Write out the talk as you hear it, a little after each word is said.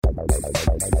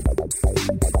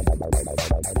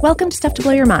Welcome to Stuff to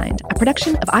Blow Your Mind, a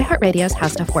production of iHeartRadio's How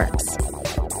Stuff Works.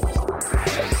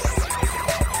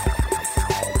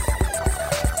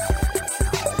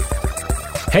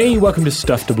 Hey, welcome to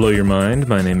Stuff to Blow Your Mind.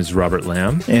 My name is Robert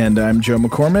Lamb. And I'm Joe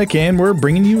McCormick, and we're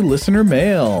bringing you listener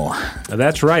mail.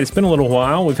 That's right. It's been a little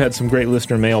while. We've had some great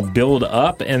listener mail build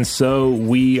up, and so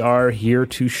we are here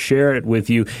to share it with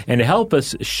you. And to help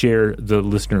us share the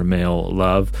listener mail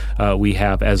love, we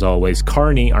have, as always,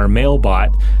 Carney, our mail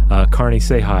bot. Carney,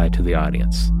 say hi to the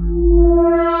audience.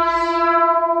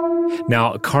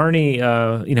 Now, Carney,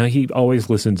 he always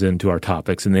listens into our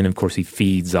topics, and then, of course, he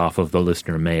feeds off of the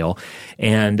listener mail.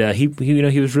 And he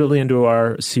was really into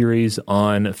our series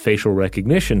on facial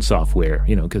recognition software,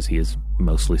 because he is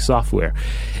mostly software.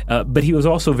 But he was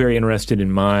also very interested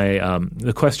in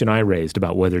the question I raised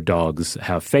about whether dogs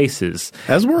have faces.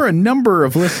 As were a number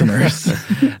of listeners.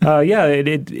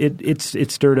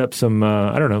 It stirred up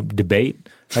some, debate,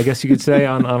 I guess you could say,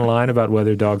 online about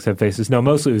whether dogs have faces. No,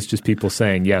 mostly it was just people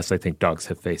saying, yes, I think dogs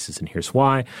have faces, and here's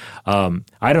why.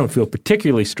 I don't feel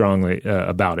particularly strongly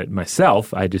about it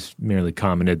myself. I just merely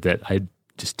commented that I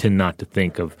just tend not to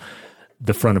think of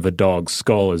the front of a dog's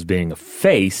skull as being a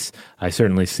face. I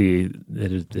certainly see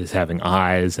it as having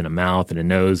eyes and a mouth and a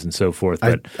nose and so forth.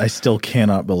 But I still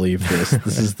cannot believe this.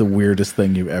 This is the weirdest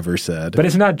thing you've ever said. But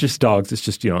it's not just dogs. It's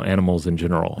just, animals in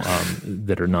general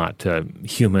that are not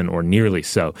human or nearly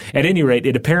so. At any rate,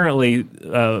 it apparently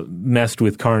messed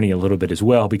with Carney a little bit as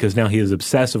well, because now he is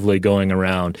obsessively going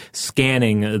around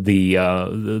scanning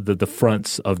the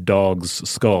fronts of dogs'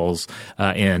 skulls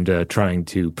and trying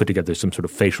to put together some sort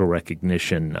of facial recognition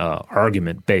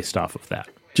argument based off of that.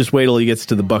 Just wait till he gets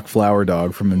to the Buck Flower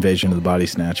dog from Invasion of the Body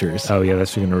Snatchers. Oh, yeah,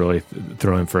 that's going to really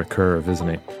throw him for a curve, isn't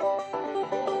he?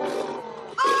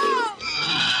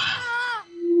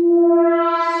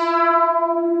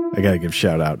 I got to give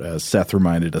shout out. Seth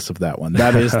reminded us of that one.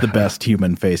 That is the best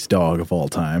human-faced dog of all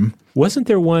time. Wasn't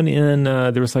there one in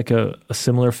there was like a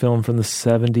similar film from the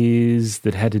 70s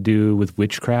that had to do with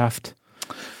witchcraft?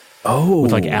 Oh.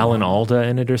 With like Alan Alda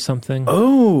in it or something?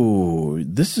 Oh,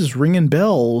 this is ringing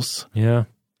bells. Yeah.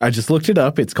 I just looked it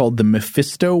up. It's called the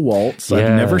Mephisto Waltz. Yes.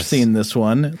 I've never seen this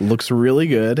one. It looks really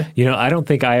good. I don't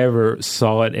think I ever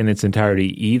saw it in its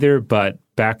entirety either, but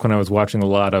back when I was watching a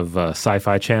lot of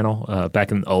Sci-Fi Channel, back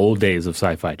in the old days of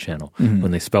Sci-Fi Channel, when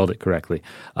they spelled it correctly,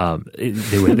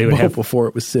 they would have before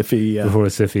it was Siffy. Yeah. Before it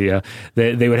was Siffy, yeah.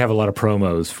 They would have a lot of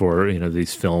promos for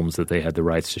these films that they had the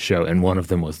rights to show, and one of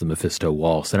them was the Mephisto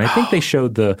Waltz, and I think they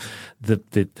showed the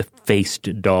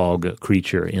faced dog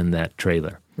creature in that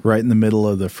trailer. Right in the middle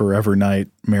of the Forever Night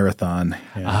marathon.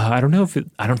 Yeah. I don't know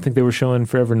I don't think they were showing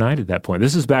Forever Night at that point.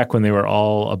 This is back when they were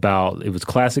all about, it was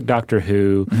classic Doctor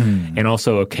Who and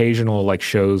also occasional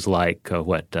shows like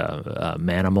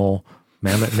Manimal?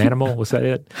 Was that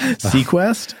it?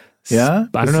 Sequest? Yeah.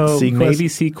 I don't know. Sequest? Maybe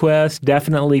Sequest.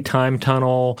 Definitely Time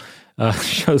Tunnel.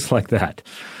 Shows like that.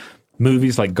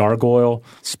 Movies like Gargoyle,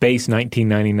 Space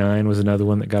 1999 was another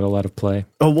one that got a lot of play.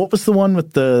 Oh, what was the one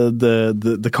with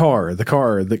the car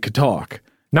that could talk?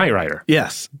 Knight Rider.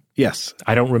 Yes.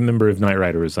 I don't remember if Knight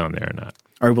Rider was on there or not.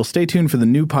 All right, well, stay tuned for the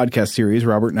new podcast series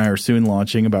Robert and I are soon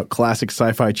launching about classic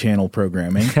Sci-Fi Channel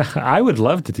programming. I would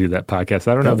love to do that podcast.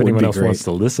 I don't know if anyone else wants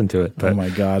to listen to it. But oh, my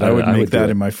God. I would make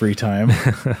that in my free time.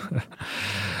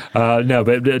 No,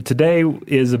 but today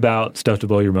is about Stuff to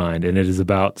Blow Your Mind, and it is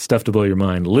about Stuff to Blow Your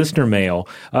Mind listener mail.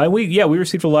 We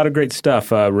received a lot of great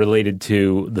stuff related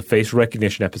to the facial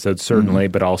recognition episode, certainly,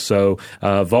 but also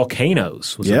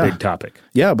volcanoes was a big topic.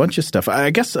 Yeah, a bunch of stuff. I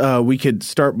guess we could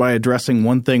start by addressing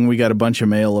one thing we got a bunch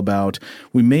of mail about.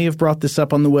 We may have brought this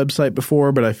up on the website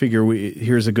before, but I figure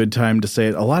here's a good time to say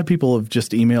it. A lot of people have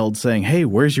just emailed saying, hey,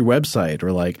 where's your website?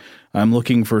 Or I'm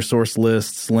looking for source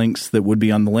lists, links that would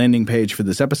be on the landing page for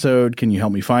this episode. Can you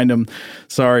help me find them?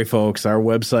 Sorry, folks. Our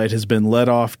website has been let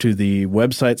off to the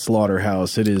website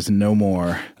slaughterhouse. It is no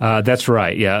more. That's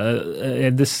right. Yeah.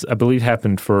 And this, I believe,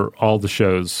 happened for all the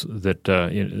shows that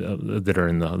that are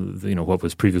in the, what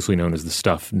was previously known as the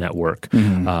Stuff Network.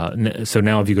 So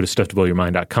now if you go to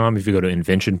stufftoblowyourmind.com, if you go to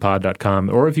inventionpod.com,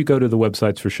 or if you go to the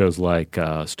websites for shows like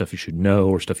Stuff You Should Know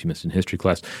or Stuff You Missed in History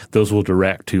Class, those will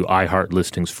direct to iHeart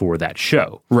listings for that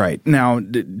show. Right. Now,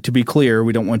 to be clear,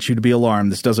 we don't want you to be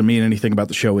alarmed. This doesn't mean anything about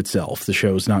the show itself. The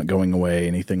show's not going away,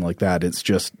 anything like that. It's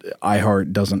just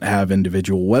iHeart doesn't have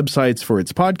individual websites for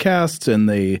its podcasts, and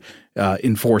they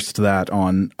enforced that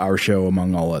on our show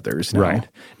among all others. Now. Right.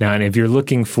 Now, and if you're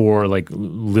looking for like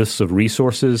lists of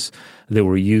resources that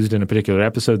were used in a particular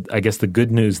episode, I guess the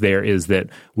good news there is that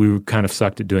we kind of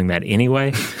sucked at doing that anyway.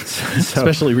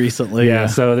 Especially recently. Yeah.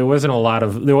 So there wasn't a lot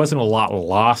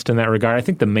lost in that regard. I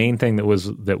think the main thing that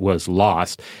was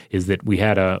lost is that we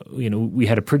had a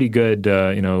pretty good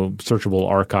searchable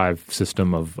archive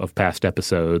system of past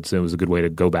episodes. It was a good way to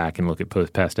go back and look at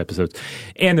past episodes,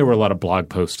 and there were a lot of blog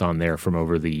posts on there from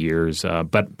over the years.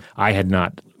 But I had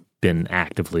not been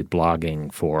actively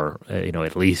blogging for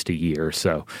at least a year,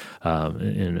 so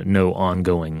no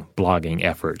ongoing blogging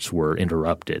efforts were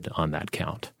interrupted on that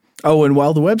count. Oh, and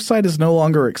while the website is no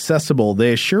longer accessible,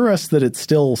 they assure us that it's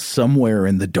still somewhere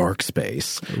in the dark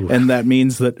space. Ooh. And that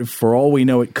means that for all we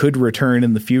know, it could return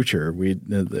in the future.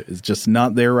 It's just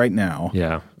not there right now.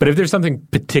 Yeah. But if there's something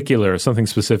particular, something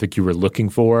specific you were looking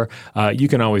for, you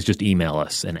can always just email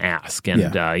us and ask.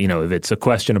 And, if it's a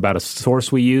question about a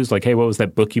source we use, like, hey, what was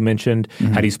that book you mentioned?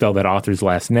 Mm-hmm. How do you spell that author's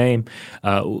last name?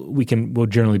 We'll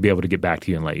generally be able to get back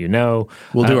to you and let you know.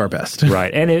 We'll do our best.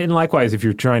 Right. And likewise, if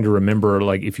you're trying to remember,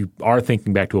 like if you are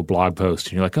thinking back to a blog post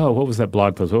and you're like, oh, what was that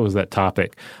blog post? What was that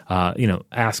topic?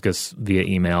 Ask us via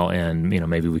email and,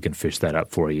 maybe we can fish that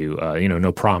up for you.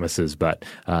 No promises, but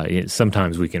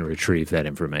sometimes we can retrieve that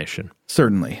information.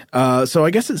 Certainly. So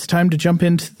I guess it's time to jump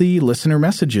into the listener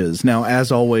messages. Now,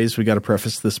 as always, we got to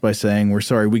preface this by saying we're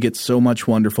sorry we get so much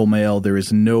wonderful mail. There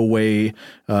is no way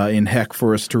in heck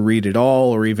for us to read it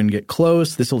all or even get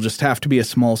close. This will just have to be a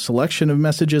small selection of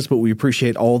messages, but we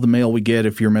appreciate all the mail we get.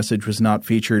 If your message was not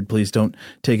featured, please don't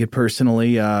take it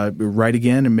personally. Write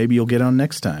again and maybe you'll get on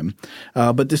next time.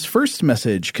 But this first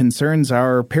message concerns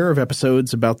our pair of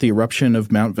episodes about the eruption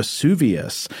of Mount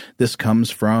Vesuvius. This comes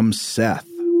from Seth.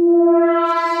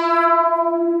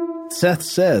 Seth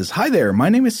says, "Hi there, my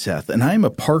name is Seth, and I am a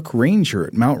park ranger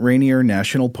at Mount Rainier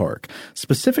National Park.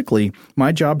 Specifically,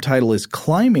 my job title is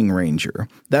climbing ranger.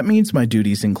 That means my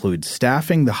duties include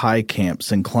staffing the high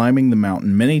camps and climbing the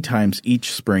mountain many times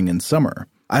each spring and summer.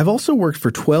 I've also worked for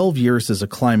 12 years as a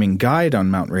climbing guide on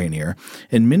Mount Rainier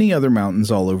and many other mountains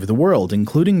all over the world,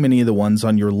 including many of the ones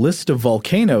on your list of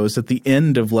volcanoes at the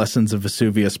end of Lessons of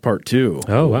Vesuvius Part 2.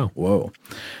 Oh, wow. Whoa.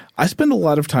 I spend a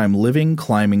lot of time living,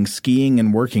 climbing, skiing,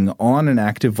 and working on an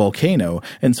active volcano,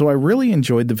 and so I really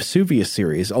enjoyed the Vesuvius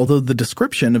series, although the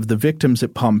description of the victims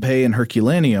at Pompeii and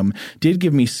Herculaneum did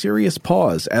give me serious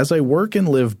pause as I work and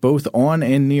live both on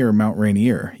and near Mount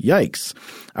Rainier. Yikes.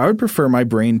 I would prefer my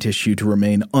brain tissue to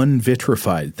remain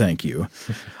unvitrified, thank you.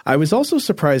 I was also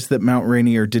surprised that Mount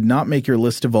Rainier did not make your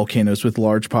list of volcanoes with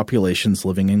large populations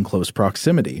living in close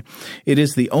proximity. It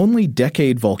is the only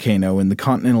decade volcano in the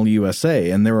continental USA,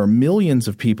 and there are millions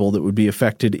of people that would be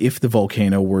affected if the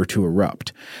volcano were to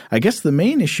erupt. I guess the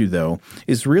main issue, though,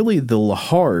 is really the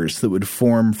lahars that would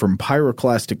form from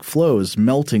pyroclastic flows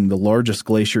melting the largest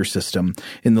glacier system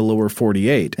in the lower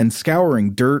 48 and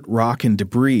scouring dirt, rock, and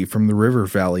debris from the river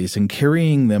valleys and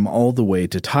carrying them all the way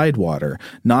to tidewater,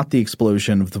 not the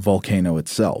explosion of the volcano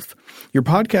itself. Your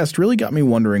podcast really got me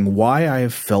wondering why I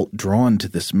have felt drawn to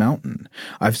this mountain.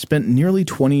 I've spent nearly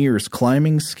 20 years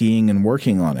climbing, skiing, and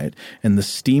working on it, and the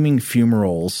steaming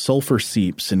fumaroles, sulfur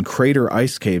seeps, and crater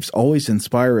ice caves always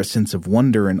inspire a sense of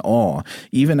wonder and awe,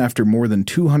 even after more than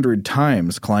 200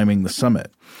 times climbing the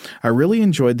summit. I really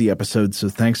enjoyed the episode, so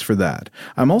thanks for that.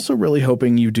 I'm also really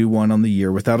hoping you do one on the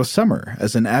year without a summer.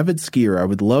 As an avid skier, I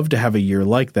would love to have a year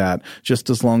like that, just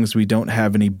as long as we don't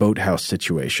have any boathouse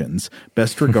situations.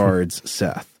 Best regards,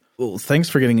 Seth. Well, thanks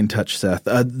for getting in touch, Seth.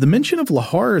 The mention of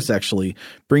lahars actually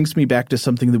brings me back to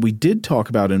something that we did talk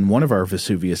about in one of our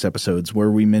Vesuvius episodes,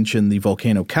 where we mentioned the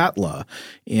volcano Katla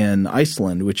in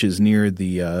Iceland, which is near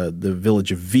the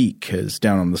village of Vík, is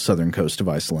down on the southern coast of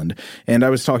Iceland. And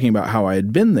I was talking about how I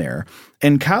had been there.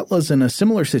 And Katla's in a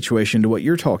similar situation to what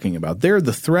you're talking about. There,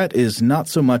 the threat is not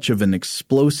so much of an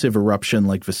explosive eruption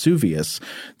like Vesuvius.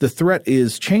 The threat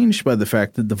is changed by the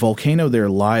fact that the volcano there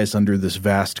lies under this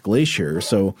vast glacier.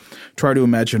 So try to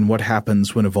imagine what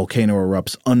happens when a volcano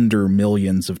erupts under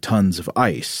millions of tons of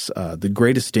ice. The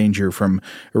greatest danger from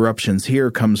eruptions here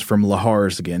comes from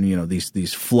lahars again,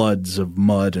 these floods of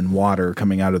mud and water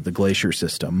coming out of the glacier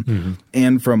system. Mm-hmm.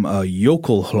 And from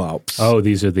Jökulhlaups. Oh,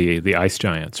 these are the ice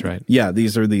giants, right? Yeah. Yeah,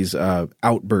 these are these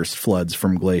outburst floods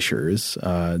from glaciers.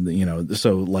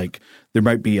 So like there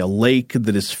might be a lake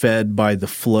that is fed by the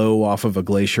flow off of a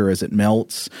glacier as it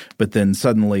melts, but then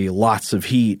suddenly lots of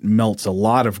heat melts a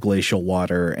lot of glacial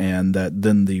water, and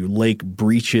then the lake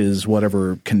breaches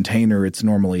whatever container it's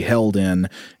normally held in,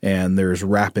 and there's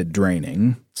rapid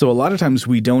draining. So a lot of times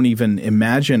we don't even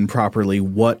imagine properly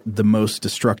what the most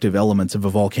destructive elements of a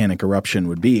volcanic eruption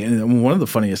would be. And one of the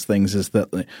funniest things is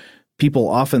that people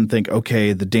often think,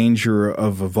 okay, the danger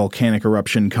of a volcanic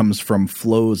eruption comes from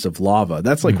flows of lava.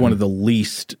 That's like one of the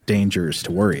least dangers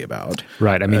to worry about.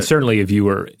 Right. I mean, certainly if you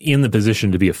were in the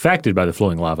position to be affected by the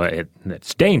flowing lava,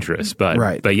 it's dangerous.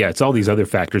 But yeah, it's all these other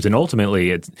factors. And ultimately,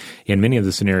 it's in many of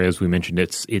the scenarios we mentioned,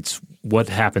 it's what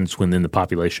happens when then the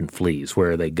population flees.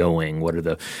 Where are they going?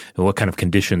 What kind of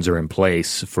conditions are in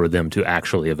place for them to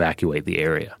actually evacuate the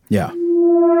area? Yeah.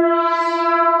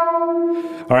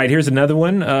 All right, here's another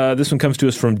one. This one comes to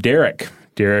us from Derek.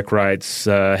 Derek writes,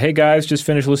 hey guys, just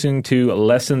finished listening to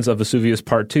Lessons of Vesuvius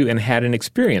Part 2 and had an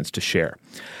experience to share.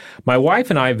 My wife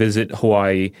and I visit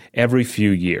Hawaii every few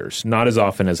years, not as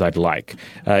often as I'd like.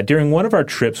 During one of our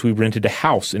trips, we rented a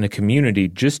house in a community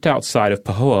just outside of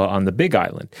Pahoa on the Big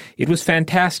Island. It was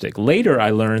fantastic. Later,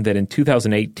 I learned that in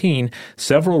 2018,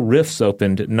 several rifts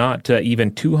opened not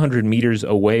even 200 meters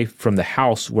away from the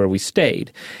house where we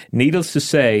stayed. Needless to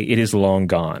say, it is long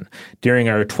gone. During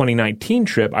our 2019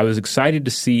 trip, I was excited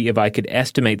to see if I could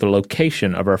estimate the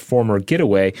location of our former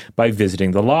getaway by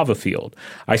visiting the lava field.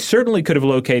 I certainly could have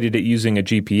located it using a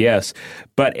GPS,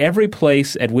 but every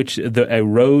place at which a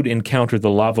road encountered the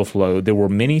lava flow, there were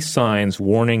many signs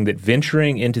warning that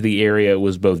venturing into the area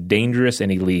was both dangerous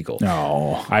and illegal.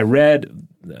 Oh. I read...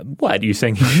 What? You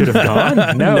saying you should have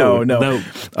gone? No.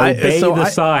 Obey the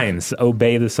signs.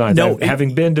 Obey the signs. No,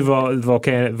 having been to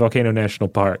Volcano National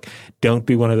Park, don't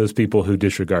be one of those people who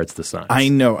disregards the signs. I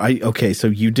know. Okay, so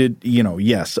you did,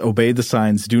 yes, obey the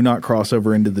signs. Do not cross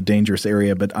over into the dangerous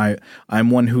area. But I'm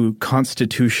one who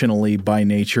constitutionally, by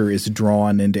nature, is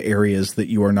drawn into areas that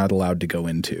you are not allowed to go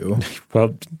into.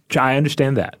 Well, I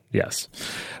understand that. Yes.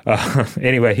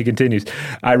 Anyway, he continues,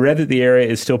 I read that the area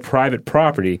is still private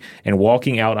property and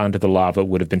walking out onto the lava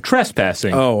would have been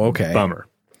trespassing. Oh, okay. Bummer.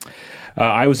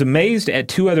 I was amazed at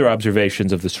two other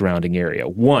observations of the surrounding area.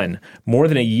 One, more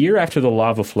than a year after the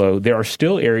lava flow, there are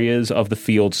still areas of the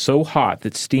field so hot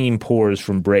that steam pours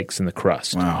from breaks in the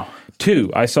crust. Wow.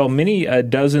 Two, I saw many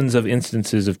dozens of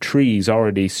instances of trees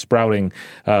already sprouting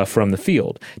from the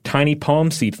field, tiny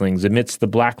palm seedlings amidst the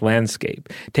black landscape,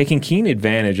 taking keen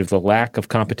advantage of the lack of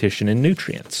competition in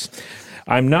nutrients.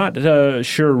 I'm not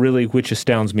sure really which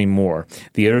astounds me more,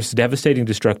 the Earth's devastating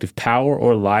destructive power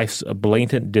or life's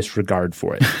blatant disregard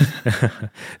for it.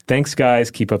 Thanks, guys.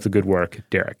 Keep up the good work.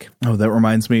 Derek. Oh, that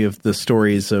reminds me of the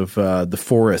stories of the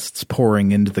forests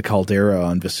pouring into the caldera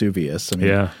on Vesuvius. I mean,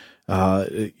 yeah.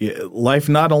 Life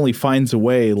not only finds a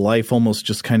way, life almost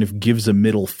just kind of gives a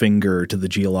middle finger to the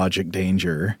geologic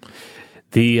danger.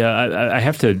 I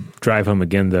have to drive home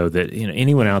again, though, that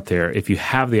anyone out there, if you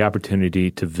have the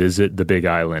opportunity to visit the Big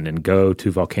Island and go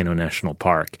to Volcano National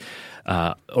Park,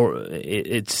 I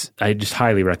just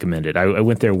highly recommend it. I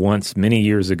went there once many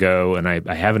years ago, and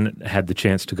I haven't had the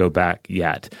chance to go back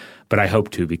yet, but I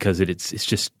hope to because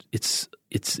it's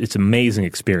an amazing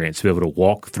experience to be able to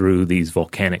walk through these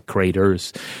volcanic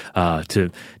craters,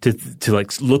 to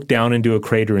like look down into a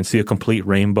crater and see a complete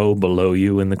rainbow below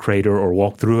you in the crater, or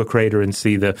walk through a crater and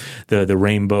see the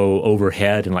rainbow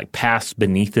overhead and like pass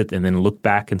beneath it and then look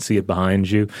back and see it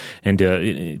behind you, and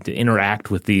to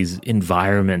interact with these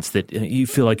environments that you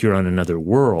feel like you're on another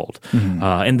world,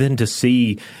 and then to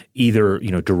see either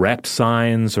direct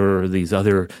signs or these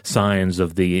other signs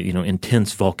of the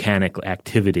intense volcanic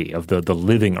activity of the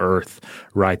living earth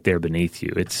right there beneath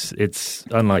you. It's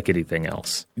unlike anything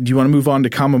else. Do you want to move on to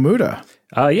Kamamuda?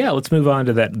 Yeah, let's move on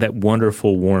to that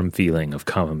wonderful warm feeling of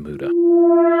Kamamuda.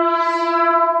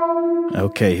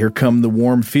 Okay, here come the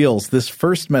warm feels. This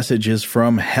first message is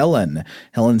from Helen.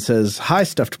 Helen says, hi,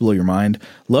 Stuff to Blow Your Mind.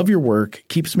 Love your work,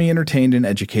 keeps me entertained and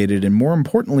educated, and more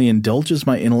importantly, indulges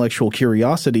my intellectual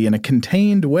curiosity in a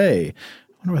contained way.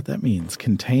 I wonder what that means,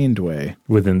 contained way.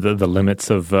 Within the limits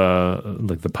of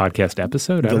like the podcast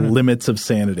episode? The limits of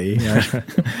sanity.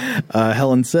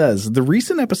 Helen says, the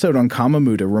recent episode on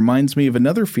Kamamuda reminds me of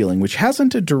another feeling which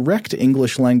hasn't a direct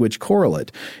English language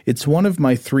correlate. It's one of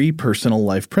my 3 personal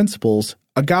life principles.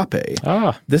 agape.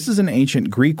 This is an ancient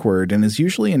Greek word and is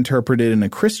usually interpreted in a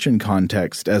Christian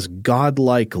context as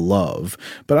godlike love,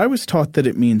 but I was taught that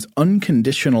it means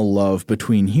unconditional love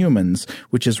between humans,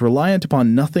 which is reliant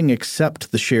upon nothing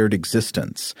except the shared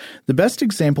existence. The best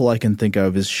example I can think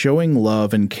of is showing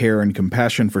love and care and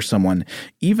compassion for someone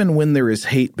even when there is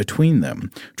hate between them,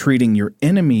 treating your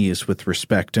enemies with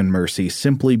respect and mercy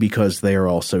simply because they are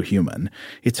also human.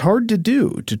 It's hard to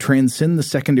do, to transcend the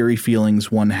secondary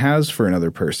feelings one has for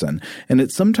another person, and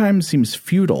it sometimes seems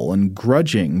futile and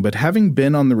grudging, but having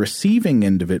been on the receiving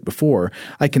end of it before,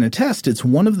 I can attest it's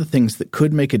one of the things that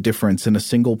could make a difference in a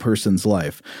single person's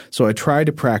life, so I try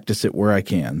to practice it where I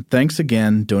can. Thanks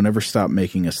again. Don't ever stop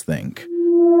making us think.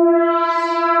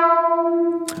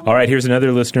 All right, here's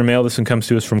another listener mail. This one comes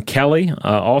to us from Kelly,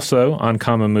 also on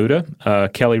Kama Muda.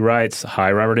 Kelly writes,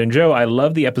 "Hi, Robert and Joe. I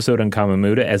love the episode on Kama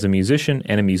Muda. As a musician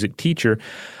and a music teacher,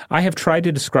 I have tried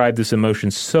to describe this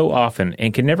emotion so often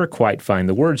and can never quite find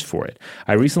the words for it.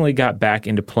 I recently got back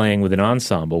into playing with an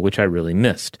ensemble, which I really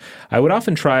missed. I would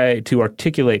often try to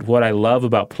articulate what I love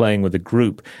about playing with a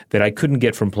group that I couldn't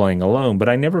get from playing alone, but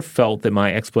I never felt that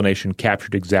my explanation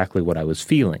captured exactly what I was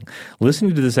feeling.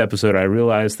 Listening to this episode, I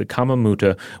realized that Kama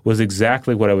Muda was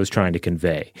exactly what I was trying to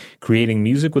convey. Creating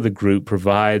music with a group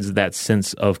provides that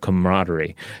sense of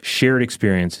camaraderie, shared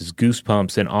experiences,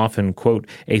 goosebumps, and often, quote,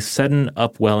 a sudden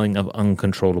upwelling of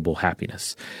uncontrollable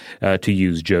happiness, to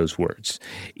use Joe's words.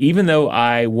 Even though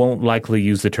I won't likely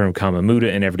use the term Kama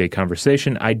Muda in everyday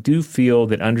conversation, I do feel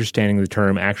that understanding the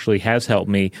term actually has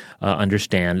helped me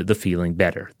understand the feeling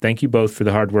better. Thank you both for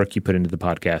the hard work you put into the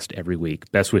podcast every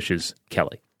week. Best wishes,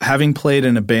 Kelly." Having played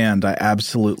in a band, I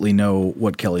absolutely know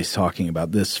what Kelly's talking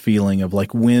about, this feeling of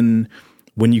like when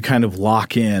you kind of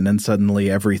lock in and suddenly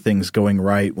everything's going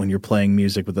right when you're playing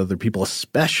music with other people,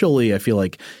 especially I feel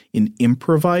like in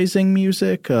improvising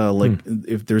music,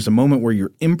 if there's a moment where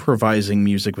you're improvising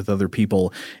music with other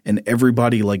people and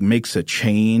everybody like makes a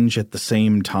change at the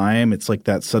same time, it's like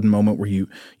that sudden moment where you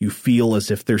feel as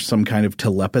if there's some kind of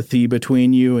telepathy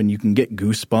between you and you can get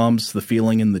goosebumps, the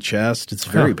feeling in the chest. It's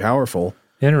very powerful.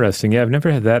 Interesting. Yeah, I've never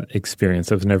had that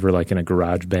experience. I was never like in a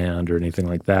garage band or anything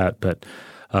like that, but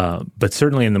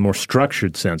certainly in the more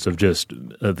structured sense of just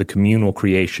the communal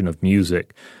creation of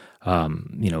music,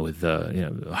 with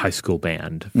a high school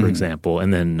band, for example,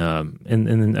 and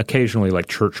then occasionally like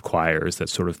church choirs, that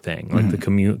sort of thing, like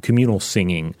the communal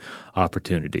singing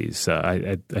opportunities.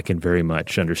 I can very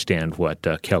much understand what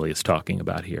Kelly is talking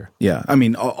about here. Yeah, I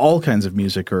mean, all kinds of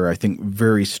music are, I think,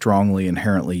 very strongly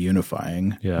inherently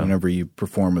unifying whenever you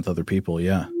perform with other people.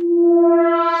 Yeah.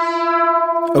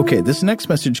 Okay, this next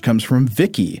message comes from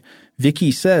Vicky.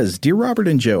 Vicky says, "Dear Robert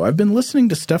and Joe, I've been listening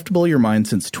to Stuff to Blow Your Mind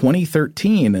since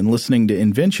 2013 and listening to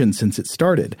Invention since it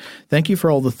started. Thank you for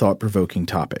all the thought-provoking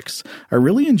topics. I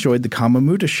really enjoyed the Kama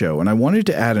Muda show, and I wanted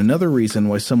to add another reason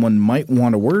why someone might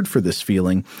want a word for this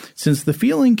feeling. Since the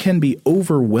feeling can be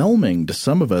overwhelming to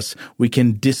some of us, we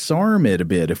can disarm it a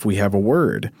bit if we have a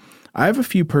word. I have a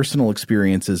few personal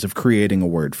experiences of creating a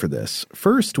word for this.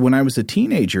 First, when I was a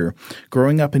teenager,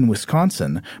 growing up in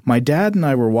Wisconsin, my dad and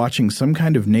I were watching some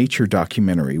kind of nature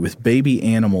documentary with baby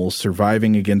animals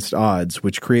surviving against odds,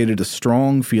 which created a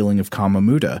strong feeling of Kama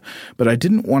Muda. But I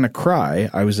didn't want to cry.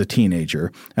 I was a teenager.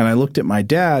 And I looked at my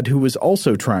dad, who was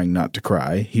also trying not to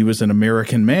cry. He was an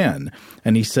American man.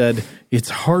 And he said,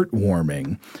 'It's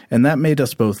heartwarming.' And that made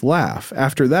us both laugh.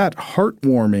 After that,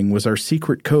 heartwarming was our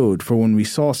secret code for when we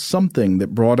saw something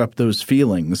that brought up those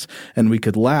feelings, and we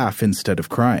could laugh instead of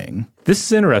crying." This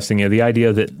is interesting, the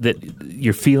idea that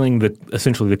you're feeling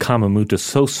essentially the Kama Muda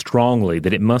so strongly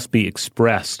that it must be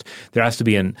expressed. There has to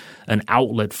be an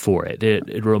outlet for it.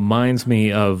 It reminds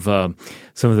me of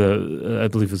some of I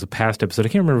believe it was a past episode. I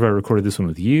can't remember if I recorded this one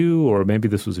with you or maybe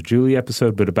this was a Julie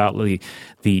episode, but about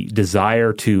the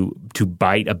desire to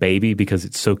bite a baby because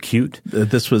it's so cute.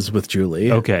 This was with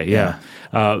Julie. Okay, yeah.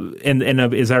 And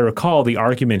as I recall, the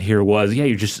argument here was,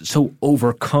 you're just so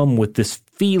overcome with this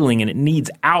feeling and it needs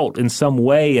out in some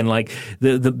way, and like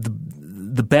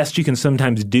the best you can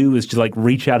sometimes do is to like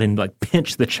reach out and like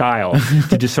pinch the child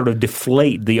to just sort of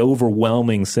deflate the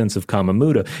overwhelming sense of Kama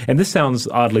Muda. And this sounds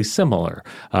oddly similar.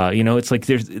 It's like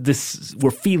there's this,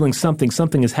 we're feeling something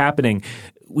is happening.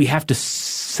 We have to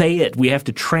say it. We have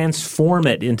to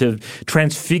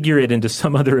transfigure it into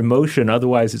some other emotion.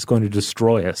 Otherwise, it's going to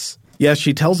destroy us. Yeah,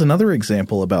 she tells another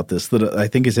example about this that I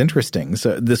think is interesting.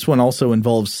 So this one also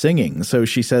involves singing. So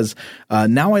she says,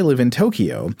 now I live in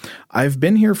Tokyo. I've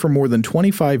been here for more than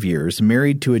 25 years,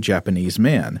 married to a Japanese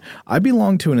man. I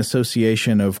belong to an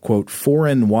association of, quote,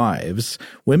 foreign wives,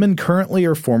 women currently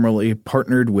or formerly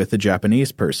partnered with a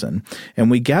Japanese person. And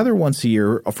we gather once a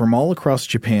year from all across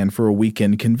Japan for a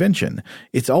weekend convention.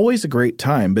 It's always a great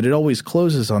time, but it always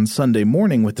closes on Sunday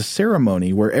morning with a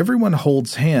ceremony where everyone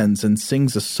holds hands and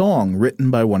sings a song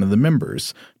written by one of the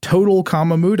members. Total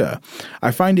Kamamuda.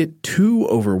 I find it too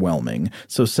overwhelming,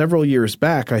 so several years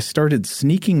back I started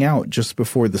sneaking out just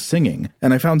before the singing,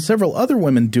 and I found several other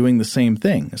women doing the same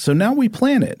thing. So now we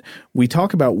plan it. We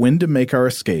talk about when to make our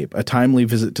escape, a timely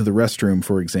visit to the restroom,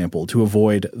 for example, to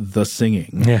avoid the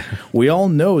singing. Yeah. We all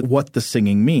know what the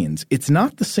singing means. It's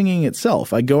not the singing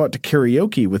itself. I go out to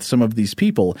karaoke with some of these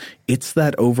people. It's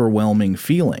that overwhelming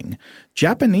feeling.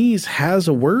 Japanese has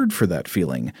a word for that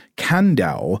feeling,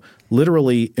 kandao,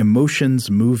 literally emotions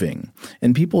moving,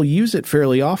 and people use it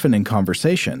fairly often in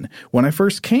conversation. When I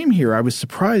first came here, I was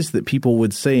surprised that people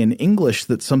would say in English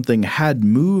that something had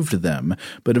moved them,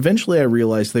 but eventually I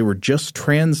realized they were just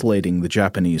translating the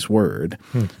Japanese word.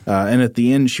 And at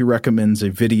the end, she recommends a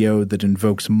video that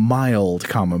invokes mild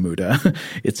Kamamuda.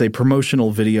 It's a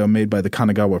promotional video made by the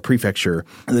Kanagawa Prefecture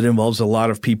that involves a lot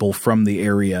of people from the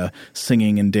area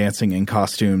singing and dancing in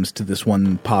costumes to this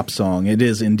one pop song. It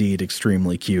is indeed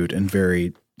extremely cute and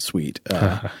very sweet.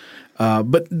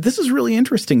 But this is really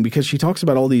interesting because she talks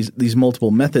about all these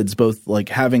multiple methods, both like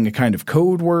having a kind of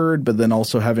code word, but then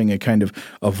also having a kind of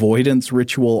avoidance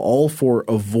ritual, all for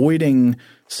avoiding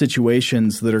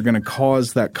situations that are going to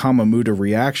cause that Kamamuda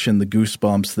reaction, the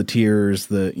goosebumps, the tears,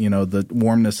 the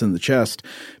warmness in the chest,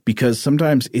 because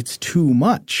sometimes it's too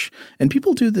much. And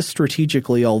people do this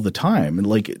strategically all the time. And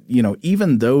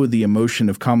even though the emotion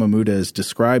of Kamamuda is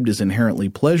described as inherently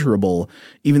pleasurable,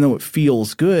 even though it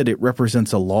feels good, it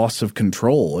represents a loss of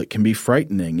control. It can be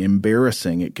frightening,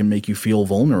 embarrassing. It can make you feel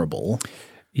vulnerable.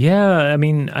 Yeah, I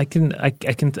mean, I think I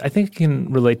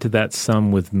can relate to that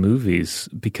some with movies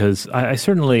because I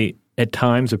certainly at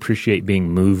times appreciate being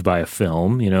moved by a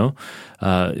film. The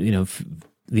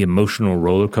emotional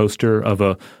roller coaster of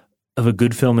a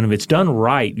good film, and if it's done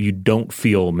right, you don't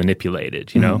feel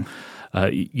manipulated.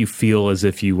 You feel as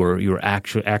if you were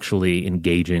actually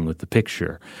engaging with the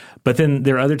picture. But then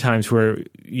there are other times where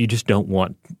you just don't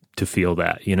want to feel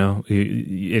that, and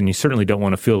you certainly don't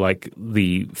want to feel like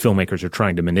the filmmakers are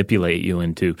trying to manipulate you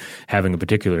into having a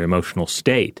particular emotional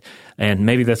state. And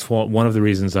maybe that's one of the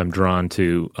reasons I'm drawn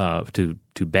to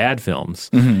bad films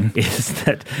is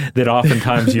that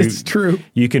oftentimes it's true.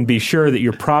 You can be sure that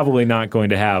you're probably not going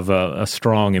to have a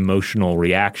strong emotional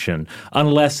reaction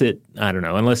unless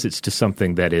it's to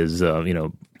something that is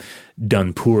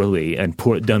done poorly and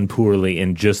done poorly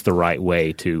in just the right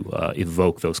way to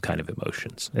evoke those kind of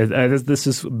emotions. This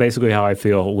is basically how I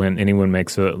feel when anyone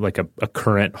makes a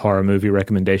current horror movie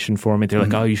recommendation for me. They're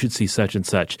like, "Oh, you should see such and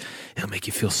such. It'll make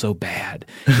you feel so bad.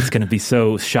 It's going to be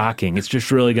so shocking. It's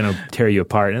just really going to tear you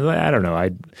apart." And I don't know.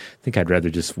 I think I'd rather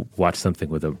just watch something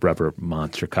with a rubber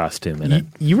monster costume in it.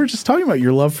 You were just talking about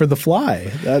your love for The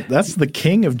Fly. That's the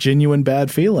king of genuine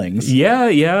bad feelings.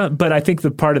 Yeah. But I think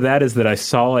the part of that is that I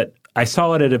saw it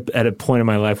at a point in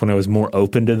my life when I was more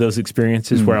open to those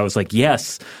experiences where I was like,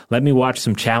 yes, let me watch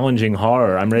some challenging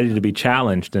horror. I'm ready to be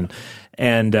challenged. And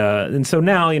so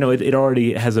now, it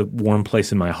already has a warm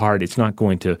place in my heart. It's not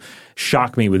going to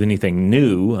shock me with anything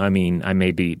new. I mean, I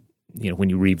may be, when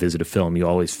you revisit a film, you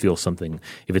always feel something.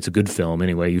 If it's a good film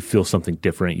anyway, you feel something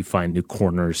different. You find new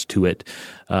corners to it.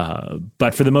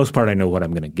 But for the most part, I know what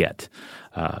I'm going to get.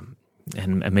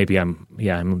 And maybe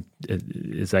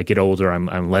as I get older,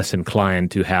 I'm less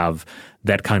inclined to have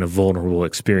that kind of vulnerable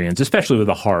experience, especially with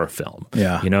a horror film.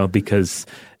 Yeah. Because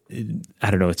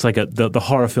I don't know, it's like the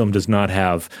horror film does not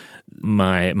have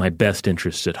my best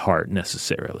interests at heart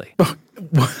necessarily.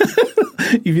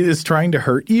 It's trying to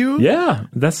hurt you? Yeah,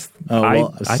 I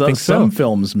think so. Some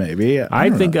films maybe.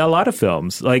 I think a lot of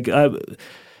films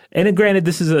and granted,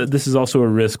 this is also a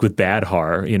risk with bad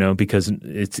horror, because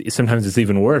sometimes it's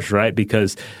even worse, right?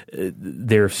 Because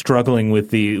they're struggling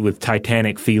with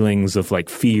titanic feelings of like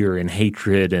fear and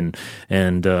hatred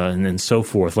and so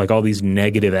forth, like all these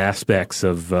negative aspects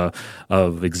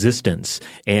of existence.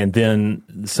 And then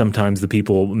sometimes the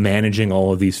people managing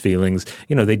all of these feelings,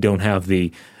 they don't have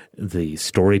the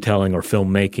storytelling or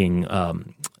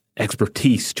filmmaking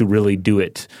expertise to really do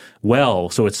it well.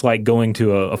 So it's like going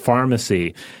to a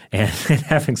pharmacy and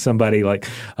having somebody like,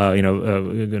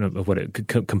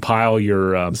 compile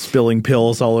your spilling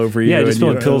pills all over you. Yeah, just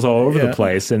spilling pills all over the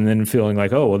place, and then feeling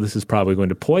like, oh, well, this is probably going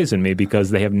to poison me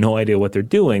because they have no idea what they're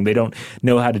doing. They don't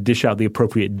know how to dish out the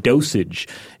appropriate dosage,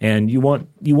 and you want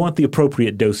the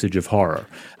appropriate dosage of horror.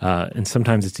 And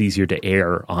sometimes it's easier to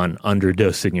err on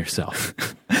underdosing yourself.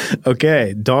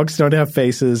 Okay, dogs don't have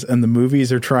faces, and the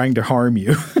movies are trying to harm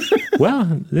you.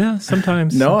 Well, yeah,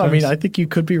 sometimes. No, sometimes. I mean, I think you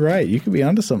could be right. You could be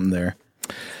onto something there.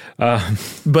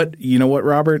 But you know what,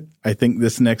 Robert? I think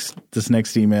this next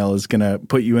email is going to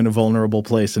put you in a vulnerable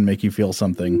place and make you feel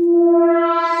something.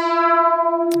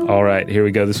 All right, here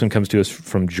we go. This one comes to us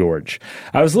from George.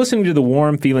 I was listening to the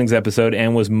Warm Feelings episode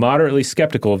and was moderately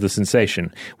skeptical of the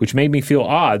sensation, which made me feel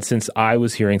odd since I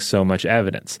was hearing so much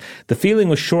evidence. The feeling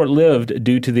was short-lived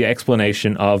due to the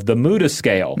explanation of the Muda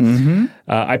scale. Mm-hmm.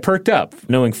 I perked up,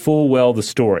 knowing full well the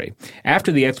story.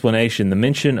 After the explanation, the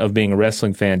mention of being a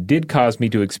wrestling fan did cause me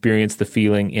to experience the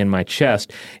feeling in my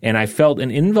chest, and I felt an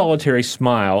involuntary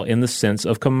smile in the sense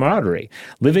of camaraderie.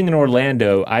 Living in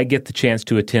Orlando, I get the chance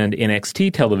to attend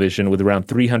NXT television with around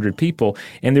 300 people,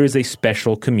 and there is a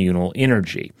special communal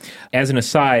energy. As an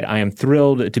aside, I am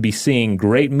thrilled to be seeing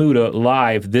Great Muda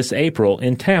live this April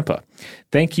in Tampa.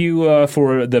 Thank you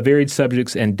for the varied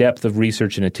subjects and depth of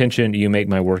research and attention. You make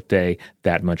my workday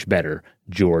that much better.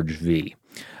 George V.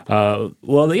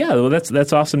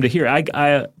 That's awesome to hear.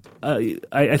 I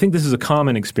think this is a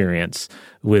common experience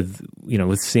with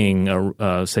seeing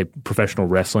say professional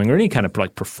wrestling or any kind of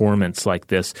like performance like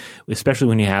this, especially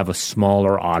when you have a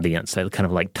smaller audience, a kind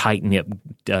of like tight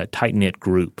knit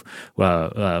group.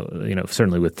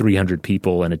 Certainly with 300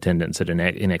 people in attendance at an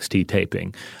NXT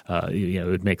taping,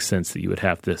 it makes sense that you would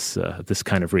have this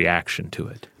kind of reaction to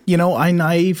it. I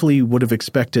naively would have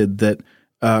expected that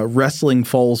wrestling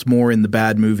falls more in the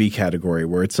bad movie category,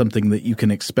 where it's something that you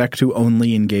can expect to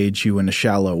only engage you in a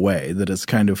shallow way, that is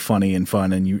kind of funny and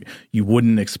fun, and you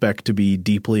wouldn't expect to be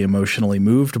deeply emotionally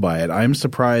moved by it. I'm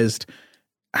surprised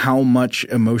how much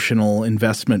emotional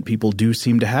investment people do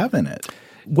seem to have in it.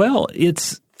 Well,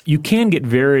 you can get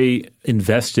very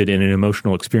invested in an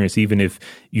emotional experience even if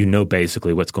you know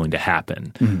basically what's going to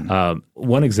happen. Mm-hmm.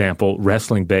 One example,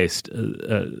 wrestling-based,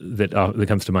 that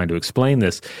comes to mind to explain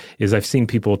this is I've seen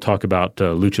people talk about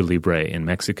lucha libre in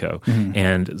Mexico, mm-hmm.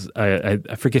 and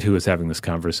I forget who was having this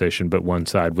conversation, but one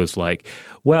side was like,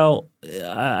 well,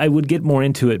 I would get more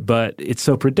into it, but it's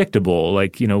so predictable,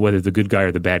 like, whether the good guy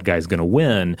or the bad guy is going to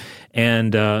win.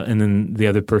 And then the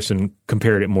other person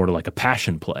compared it more to like a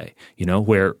passion play,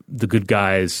 where the good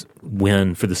guys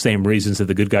win for the same reasons that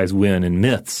the good guys win in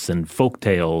myths and folk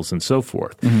tales and so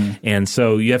forth. Mm-hmm. And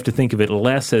so you have to think of it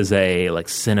less as a like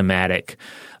cinematic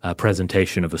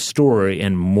presentation of a story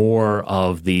and more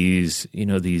of these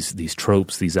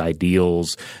tropes, these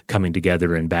ideals coming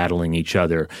together and battling each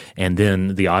other, and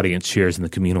then the audience shares in the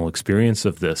communal experience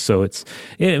of this. So it's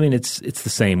the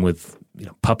same with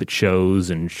puppet shows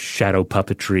and shadow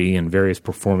puppetry and various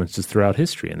performances throughout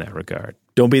history in that regard.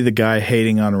 Don't be the guy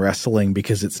hating on wrestling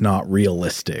because it's not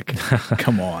realistic.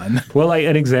 Come on. Well,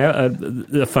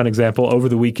 a fun example. Over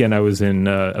the weekend, I was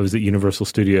at Universal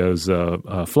Studios,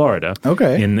 Florida.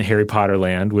 Okay. In Harry Potter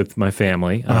land with my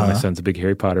family. My son's a big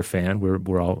Harry Potter fan.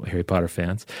 We're all Harry Potter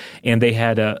fans, and they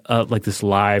had like this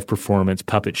live performance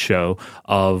puppet show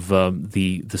of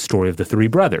the story of the three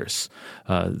brothers,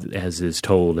 as is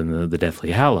told in the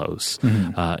Deathly Hallows.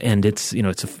 Mm-hmm. And it's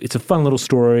a fun little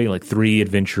story, like three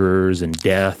adventurers and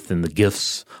death and the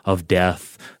gifts of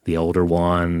death, the Elder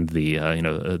Wand, the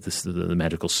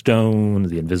magical stone,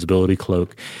 the invisibility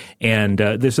cloak, and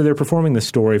so they're performing the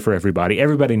story for everybody.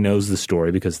 Everybody knows the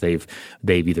story because they've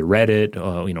either read it,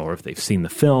 or if they've seen the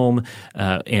film,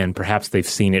 and perhaps they've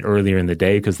seen it earlier in the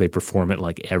day because they perform it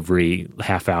like every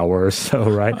half hour or so,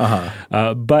 right?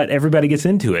 Uh-huh. But everybody gets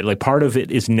into it. Like part of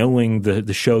it is knowing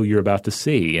the show you're about to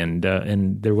see, and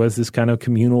there was this kind of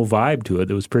communal vibe to it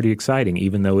that was pretty exciting,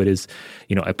 even though it is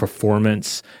a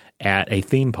performance at a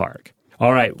theme park.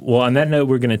 All right. Well, on that note,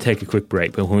 we're going to take a quick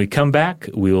break. But when we come back,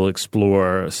 we will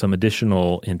explore some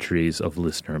additional entries of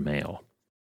listener mail.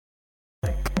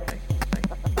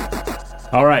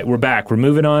 All right, we're back. We're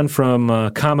moving on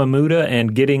from Kama Muda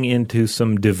and getting into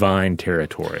some divine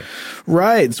territory.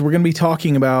 Right. So we're going to be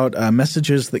talking about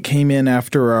messages that came in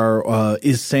after our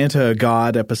Is Santa a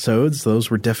God episodes. Those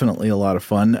were definitely a lot of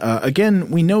fun.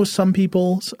 Again, we know some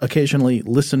people occasionally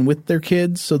listen with their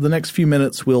kids, so the next few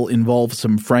minutes will involve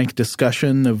some frank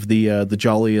discussion of the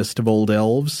jolliest of old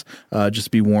elves.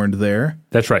 Just be warned there.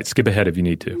 That's right. Skip ahead if you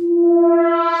need to.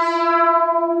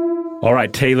 All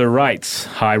right, Taylor writes,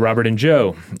 "Hi, Robert and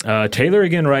Joe. Taylor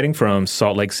again writing from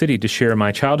Salt Lake City to share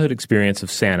my childhood experience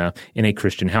of Santa in a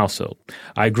Christian household.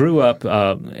 I grew up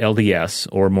LDS,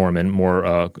 or Mormon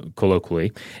more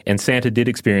colloquially, and Santa did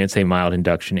experience a mild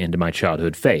induction into my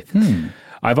childhood faith.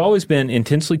 I've always been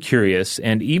intensely curious,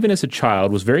 and even as a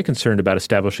child was very concerned about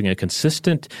establishing a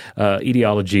consistent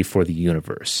ideology for the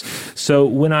universe. So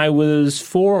when I was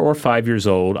 4 or 5 years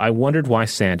old, I wondered why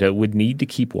Santa would need to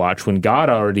keep watch when God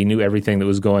already knew everything that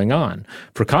was going on.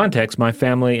 For context, my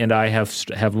family and I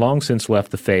have long since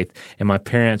left the faith, and my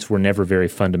parents were never very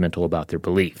fundamental about their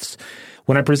beliefs.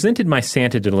 When I presented my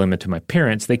Santa dilemma to my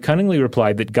parents, they cunningly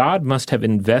replied that God must have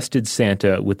invested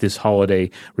Santa with this holiday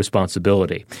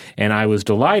responsibility. And I was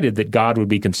delighted that God would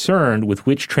be concerned with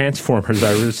which Transformers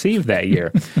I received that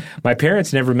year. My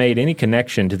parents never made any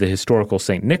connection to the historical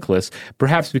St. Nicholas,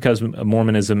 perhaps because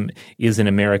Mormonism is an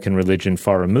American religion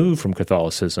far removed from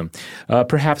Catholicism,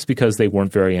 perhaps because they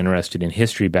weren't very interested in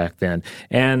history back then,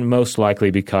 and most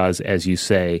likely because, as you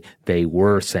say, they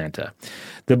were Santa.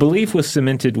 The belief was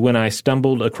cemented when I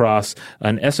stumbled across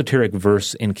an esoteric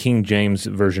verse in King James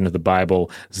Version of the Bible,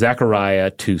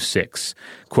 Zechariah 2:6.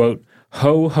 Quote,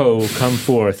 "Ho, ho, come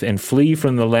forth, and flee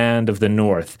from the land of the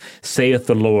north, saith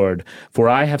the Lord, for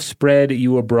I have spread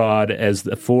you abroad as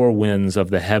the four winds of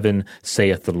the heaven,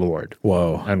 saith the Lord."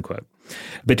 Whoa. Unquote.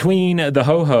 Between the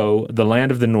ho-ho, the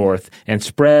land of the north, and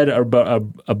spread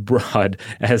abroad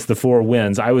as the four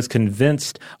winds, I was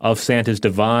convinced of Santa's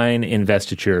divine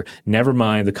investiture, never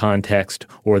mind the context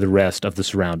or the rest of the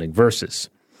surrounding verses.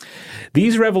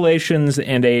 These revelations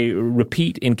and a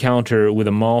repeat encounter with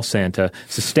a mall Santa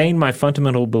sustained my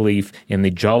fundamental belief in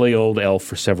the jolly old elf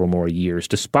for several more years,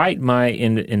 despite my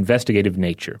investigative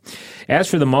nature. As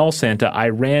for the mall Santa, I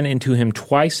ran into him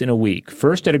twice in a week,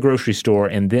 first at a grocery store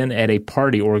and then at a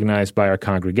party organized by our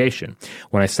congregation.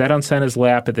 When I sat on Santa's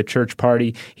lap at the church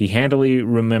party, he handily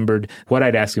remembered what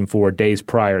I'd asked him for days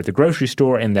prior at the grocery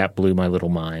store, and that blew my little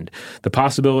mind. The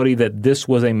possibility that this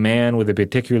was a man with a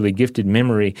particularly gifted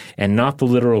memory and not the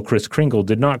literal Kris Kringle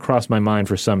did not cross my mind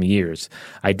for some years.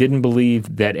 I didn't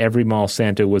believe that every mall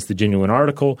Santa was the genuine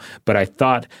article, but I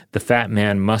thought the fat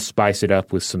man must spice it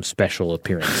up with some special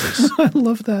appearances. I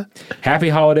love that. Happy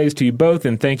holidays to you both,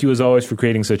 and thank you as always for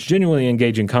creating such genuinely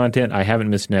engaging content. I haven't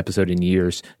missed an episode in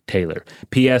years. Taylor.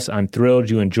 P.S. I'm thrilled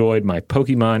you enjoyed my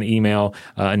Pokemon email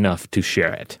enough to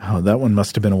share it. Oh, that one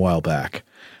must have been a while back.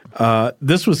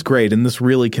 This was great, and this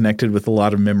really connected with a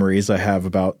lot of memories I have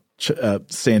about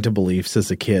Santa beliefs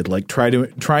as a kid, like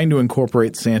trying to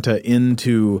incorporate Santa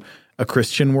into a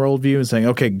Christian worldview and saying,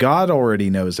 okay, God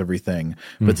already knows everything,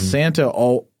 but Santa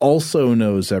also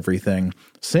knows everything.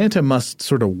 Santa must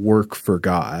sort of work for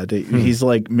God. He's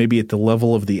like maybe at the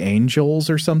level of the angels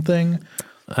or something.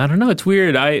 I don't know. It's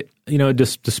weird.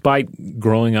 Despite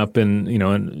growing up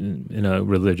in a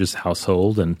religious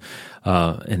household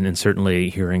and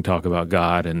certainly hearing talk about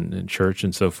God and church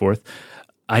and so forth,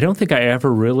 I don't think I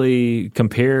ever really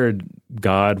compared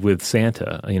God with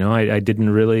Santa. I didn't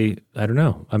really. I don't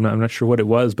know. I'm not sure what it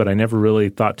was, but I never really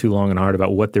thought too long and hard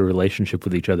about what their relationship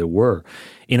with each other were.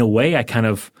 In a way,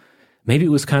 maybe it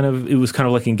was kind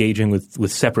of like engaging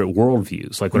with separate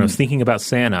worldviews. Like when I was thinking about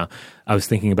Santa, I was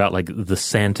thinking about like the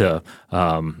Santa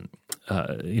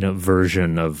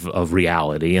version of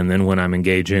reality, and then when I'm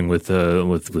engaging with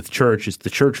church, it's the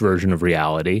church version of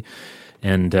reality,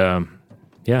 and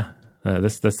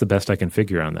that's the best I can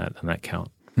figure on that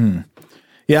count.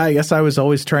 Yeah, I guess I was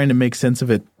always trying to make sense of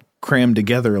it crammed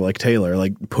together like Taylor,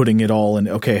 like putting it all in,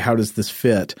 okay, how does this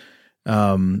fit?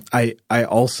 I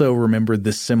also remembered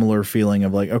this similar feeling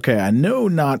of like, okay, I know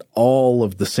not all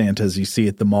of the Santas you see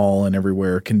at the mall and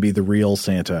everywhere can be the real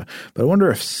Santa, but I wonder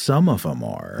if some of them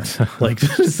are.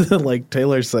 Like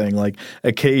Taylor's saying, like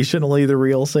occasionally the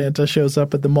real Santa shows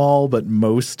up at the mall, but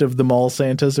most of the mall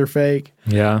Santas are fake.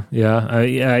 Yeah.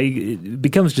 It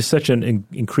becomes just such an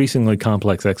increasingly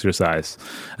complex exercise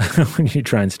when you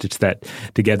try and stitch that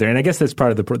together. And I guess that's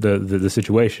part of the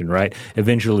situation, right?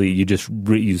 Eventually, you just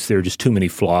there are just too many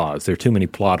flaws. There are too many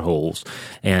plot holes,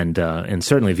 and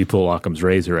certainly if you pull Occam's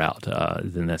razor out,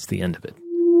 then that's the end of it.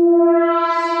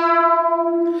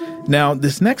 Now,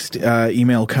 this next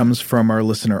email comes from our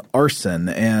listener, Arson,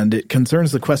 and it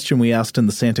concerns the question we asked in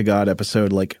the Santa God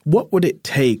episode, like, what would it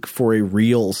take for a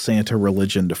real Santa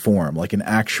religion to form, like an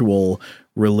actual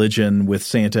religion with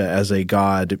Santa as a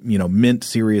god, meant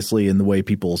seriously in the way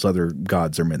people's other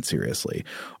gods are meant seriously?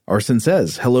 Arson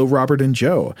says, "Hello, Robert and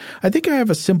Joe. I think I have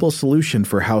a simple solution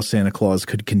for how Santa Claus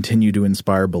could continue to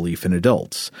inspire belief in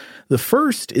adults. The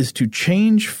first is to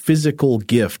change physical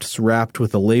gifts wrapped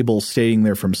with a label stating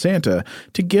they're from Santa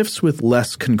to gifts with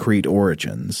less concrete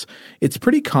origins. It's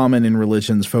pretty common in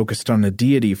religions focused on a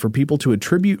deity for people to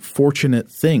attribute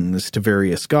fortunate things to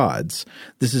various gods.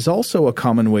 This is also a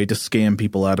common way to scam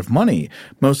people out of money,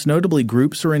 most notably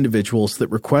groups or individuals that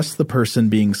request the person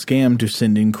being scammed to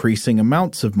send increasing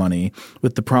amounts of money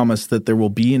with the promise that there will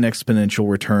be an exponential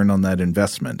return on that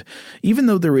investment. Even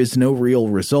though there is no real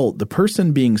result, the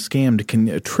person being scammed can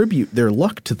attribute their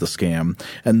luck to the scam,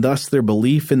 and thus their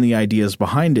belief in the ideas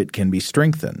behind it can be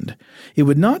strengthened. It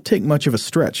would not take much of a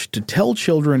stretch to tell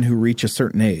children who reach a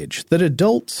certain age that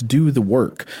adults do the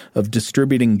work of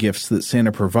distributing gifts that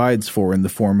Santa provides for in the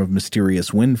form of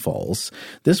mysterious windfalls.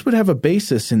 This would have a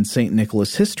basis in St.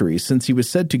 Nicholas history, since he was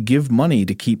said to give money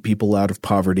to keep people out of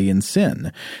poverty and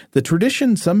sin. The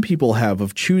tradition some people have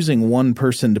of choosing one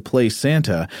person to play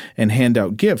Santa and hand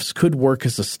out gifts could work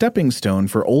as a stepping stone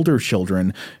for older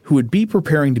children who would be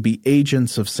preparing to be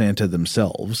agents of Santa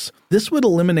themselves. This would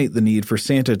eliminate the need for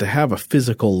Santa to have a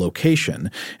physical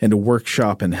location and a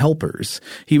workshop and helpers.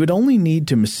 He would only need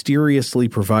to mysteriously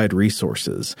provide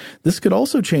resources. This could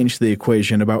also change the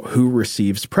equation about who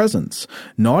receives presents.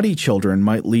 Naughty children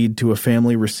might lead to a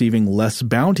family receiving less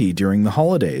bounty during the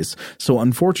holidays, so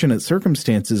unfortunate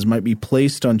circumstances might be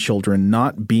placed on children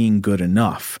not being good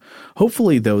enough.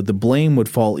 Hopefully, though, the blame would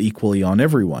fall equally on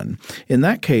everyone. In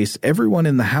that case, everyone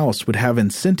in the house would have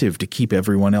incentive to keep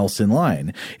everyone else in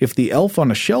line. If the elf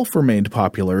on a shelf remained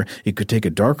popular, it could take a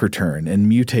darker turn and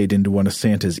mutate into one of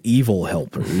Santa's evil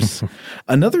helpers.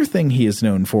 Another thing he is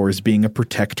known for is being a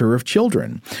protector of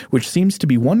children, which seems to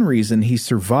be one reason he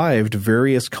survived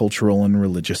various cultural and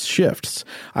religious shifts.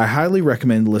 I highly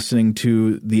recommend listening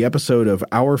to the episode of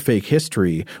Our Fake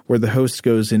History, where the host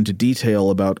goes into detail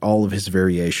about all of his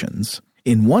variations.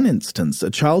 In one instance,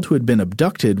 a child who had been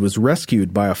abducted was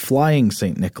rescued by a flying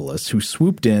St. Nicholas who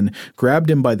swooped in, grabbed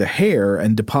him by the hair,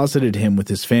 and deposited him with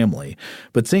his family.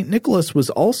 But St. Nicholas was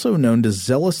also known to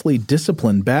zealously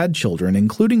discipline bad children,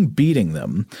 including beating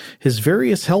them. His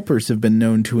various helpers have been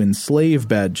known to enslave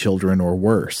bad children or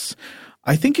worse.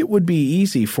 I think it would be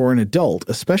easy for an adult,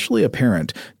 especially a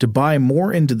parent, to buy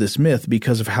more into this myth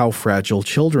because of how fragile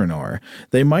children are.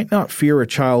 They might not fear a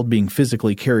child being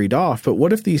physically carried off, but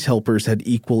what if these helpers had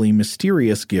equally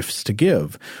mysterious gifts to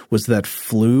give? Was that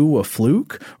flu a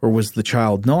fluke, or was the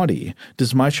child naughty?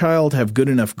 Does my child have good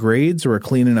enough grades or a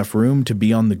clean enough room to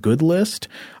be on the good list?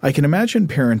 I can imagine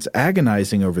parents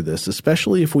agonizing over this,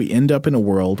 especially if we end up in a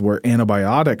world where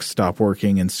antibiotics stop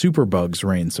working and superbugs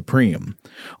reign supreme.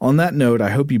 On that note, I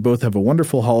hope you both have a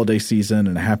wonderful holiday season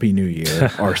and a happy new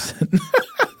year, Arson.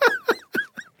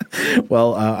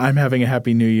 Well, I'm having a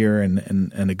happy new year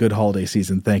and a good holiday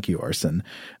season. Thank you, Arson.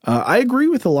 I agree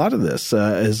with a lot of this,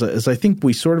 as I think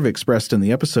we sort of expressed in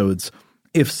the episodes.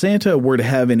 If Santa were to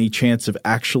have any chance of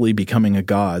actually becoming a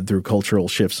god through cultural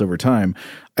shifts over time,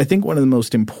 I think one of the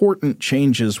most important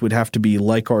changes would have to be,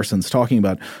 like Arson's talking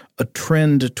about, a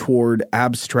trend toward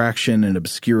abstraction and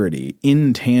obscurity,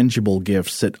 intangible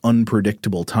gifts at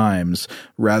unpredictable times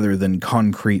rather than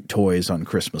concrete toys on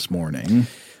Christmas morning.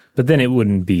 But then it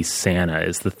wouldn't be Santa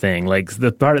is the thing. Like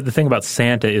the thing about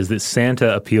Santa is that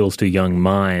Santa appeals to young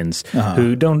minds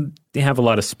who don't have a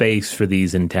lot of space for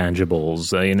these intangibles.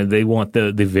 They want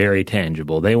the very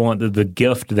tangible. They want the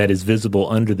gift that is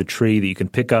visible under the tree that you can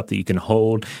pick up, that you can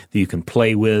hold, that you can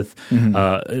play with.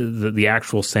 The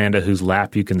actual Santa whose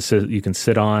lap you can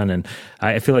sit on. And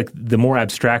I feel like the more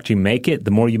abstract you make it,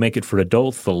 the more you make it for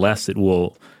adults, the less it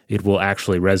will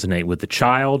actually resonate with the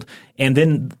child. And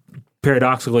then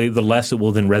paradoxically, the less it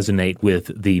will then resonate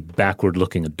with the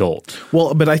backward-looking adult.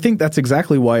 Well, but I think that's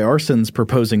exactly why Arson's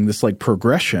proposing this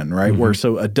progression, right? Where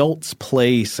so adults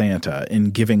play Santa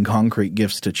in giving concrete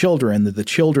gifts to children that the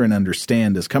children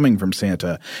understand is coming from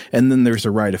Santa. And then there's a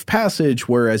rite of passage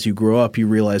where as you grow up, you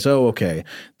realize, oh, okay,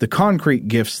 the concrete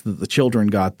gifts that the children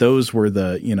got, those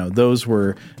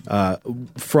were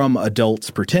from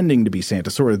adults pretending to be Santa,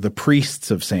 sort of the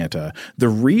priests of Santa. The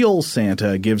real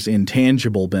Santa gives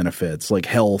intangible benefits like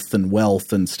health and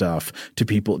wealth and stuff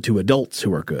to adults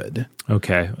who are good.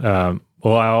 Okay.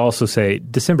 Well, I'll also say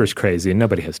December's crazy and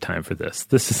nobody has time for this.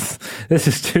 This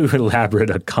is too elaborate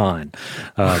a con.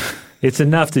 It's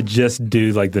enough to just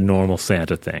do like the normal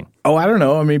Santa thing. Oh, I don't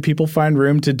know. I mean, people find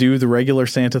room to do the regular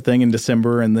Santa thing in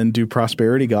December and then do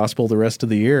prosperity gospel the rest of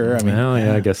the year. I mean, well,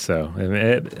 yeah, I guess so.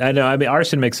 I know. I mean,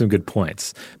 Arson makes some good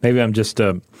points. Maybe I'm just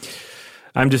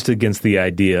against the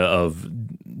idea of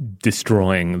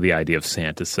destroying the idea of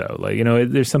Santa. So,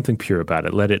 there's something pure about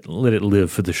it. Let it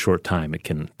live for the short time it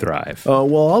can thrive.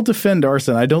 Well, I'll defend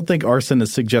Arson. I don't think Arson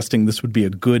is suggesting this would be a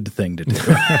good thing to do.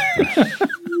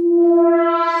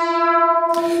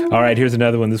 All right, here's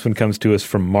another one. This one comes to us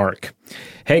from Mark.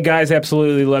 Hey, guys,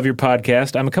 absolutely love your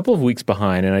podcast. I'm a couple of weeks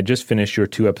behind, and I just finished your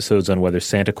 2 episodes on whether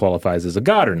Santa qualifies as a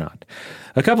god or not.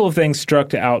 A couple of things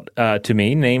struck out to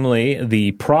me, namely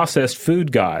the processed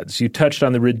food gods. You touched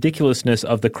on the ridiculousness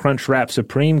of the Crunchwrap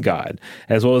Supreme god,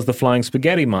 as well as the flying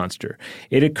spaghetti monster.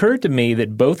 It occurred to me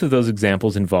that both of those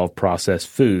examples involve processed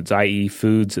foods, i.e.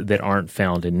 foods that aren't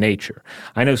found in nature.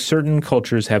 I know certain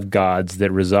cultures have gods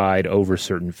that reside over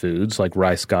certain foods, like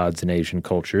rice gods in Asian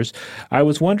cultures. I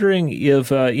was wondering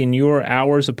if in your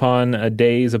hours upon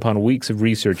days upon weeks of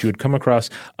research, you would come across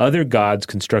other gods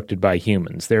constructed by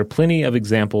humans. There are plenty of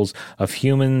examples of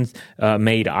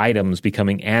human-made items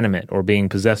becoming animate or being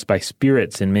possessed by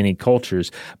spirits in many cultures,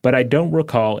 but I don't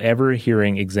recall ever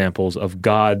hearing examples of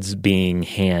gods being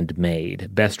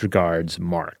handmade. Best regards,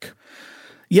 Mark.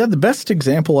 Yeah, the best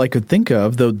example I could think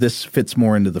of, though this fits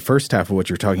more into the first half of what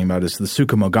you're talking about, is the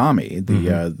Tsukumogami,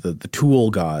 the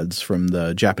tool gods from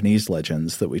the Japanese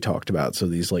legends that we talked about. So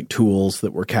these like tools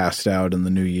that were cast out in the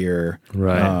new year,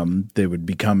 right? They would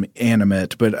become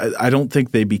animate, but I don't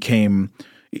think they became.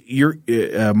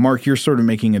 Mark, you're sort of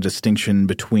making a distinction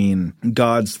between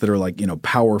gods that are like,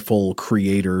 powerful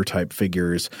creator type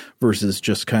figures versus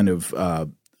just kind of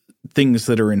things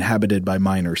that are inhabited by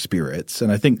minor spirits.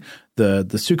 And I think the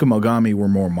Tsukumogami were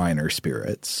more minor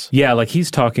spirits. Yeah, like he's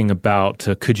talking about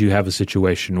could you have a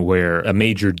situation where a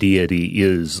major deity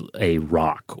is a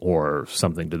rock or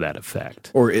something to that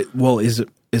effect? Or is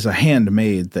a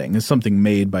handmade thing, is something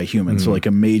made by humans. So like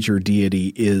a major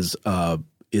deity is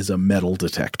a metal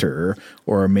detector,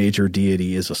 or a major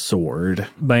deity is a sword.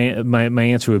 My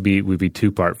answer would be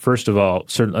two-part. First of all,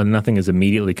 nothing is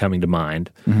immediately coming to mind,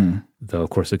 though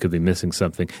of course it could be missing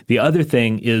something. The other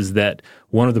thing is that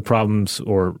one of the problems,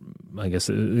 or I guess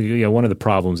one of the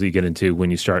problems that you get into when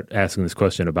you start asking this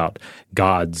question about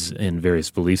gods in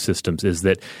various belief systems is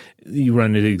that you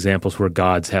run into examples where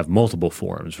gods have multiple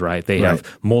forms, right? They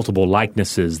have multiple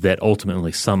likenesses that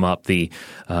ultimately sum up the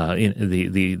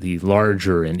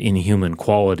larger and inhuman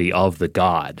quality of the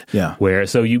god. Yeah.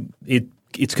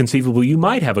 It's conceivable you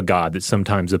might have a god that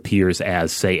sometimes appears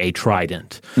as, say, a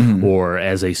trident or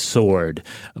as a sword,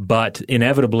 but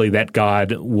inevitably that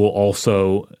god will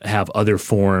also have other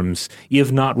forms,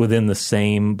 if not within the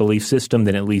same belief system,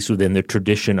 then at least within the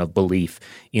tradition of belief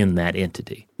in that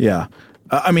entity. Yeah.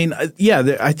 I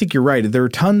think you're right. There are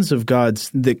tons of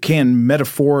gods that can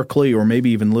metaphorically or maybe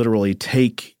even literally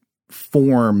take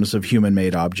forms of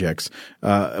human-made objects,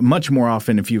 much more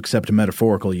often if you accept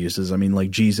metaphorical uses. I mean,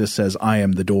 like Jesus says, I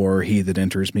am the door, he that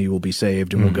enters me will be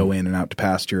saved and will go in and out to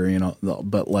pasture,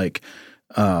 but like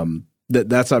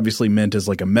that's obviously meant as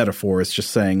like a metaphor. It's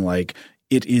just saying like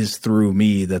it is through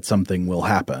me that something will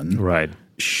happen. Right.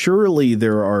 Surely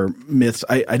there are myths.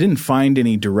 I didn't find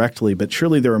any directly, but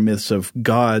surely there are myths of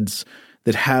gods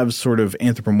that have sort of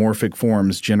anthropomorphic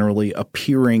forms generally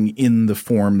appearing in the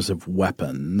forms of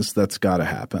weapons. That's got to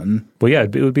happen. Well, yeah,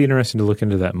 it would be interesting to look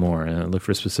into that more and look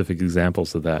for specific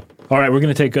examples of that. All right, we're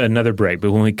going to take another break,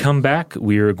 but when we come back,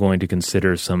 we are going to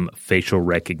consider some facial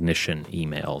recognition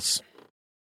emails.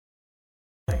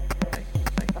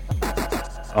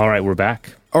 All right, we're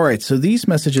back. All right, so these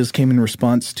messages came in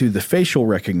response to the facial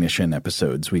recognition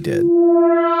episodes we did.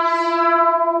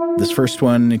 This first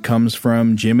one comes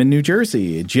from Jim in New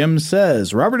Jersey. Jim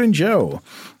says, Robert and Joe,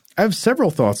 I have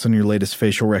several thoughts on your latest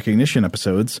facial recognition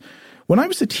episodes. When I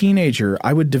was a teenager,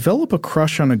 I would develop a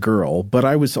crush on a girl, but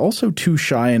I was also too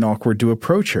shy and awkward to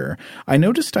approach her. I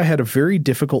noticed I had a very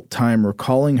difficult time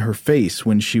recalling her face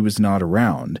when she was not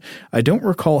around. I don't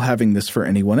recall having this for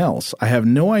anyone else. I have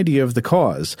no idea of the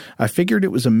cause. I figured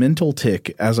it was a mental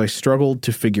tic as I struggled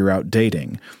to figure out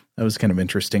dating. That was kind of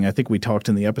interesting. I think we talked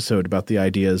in the episode about the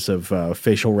ideas of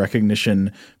facial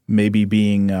recognition maybe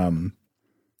being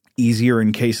easier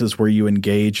in cases where you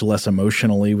engage less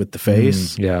emotionally with the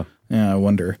face. Yeah, I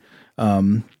wonder.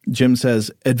 Jim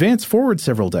says, advance forward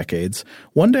several decades.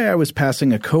 One day I was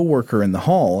passing a coworker in the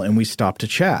hall and we stopped to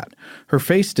chat. Her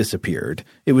face disappeared.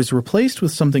 It was replaced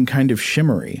with something kind of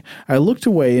shimmery. I looked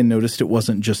away and noticed it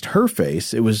wasn't just her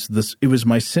face. It was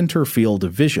my center field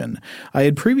of vision. I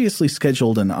had previously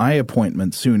scheduled an eye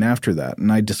appointment soon after that,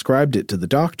 and I described it to the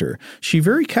doctor. She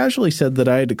very casually said that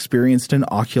I had experienced an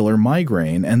ocular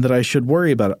migraine and that I should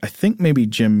worry about it. I think maybe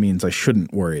Jim means I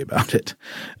shouldn't worry about it.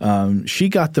 She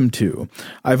got them too.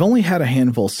 I've only had a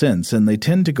handful since, and they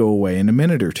tend to go away in a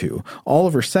minute or two.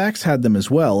 Oliver Sacks had them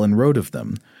as well and wrote of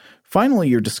them. Finally,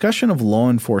 your discussion of law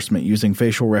enforcement using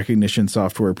facial recognition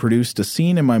software produced a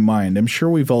scene in my mind I'm sure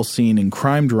we've all seen in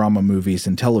crime drama movies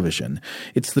and television.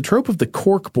 It's the trope of the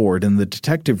corkboard in the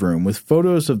detective room with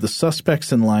photos of the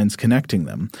suspects and lines connecting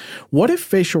them. What if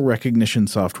facial recognition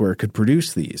software could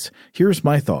produce these? Here's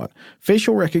my thought.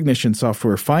 Facial recognition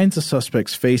software finds a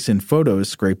suspect's face in photos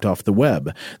scraped off the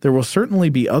web. There will certainly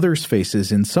be others'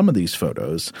 faces in some of these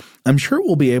photos. I'm sure it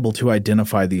will be able to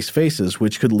identify these faces,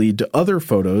 which could lead to other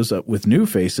photos with new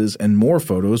faces and more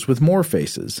photos with more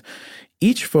faces.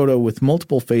 Each photo with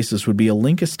multiple faces would be a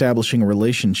link establishing a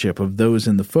relationship of those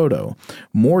in the photo.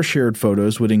 More shared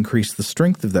photos would increase the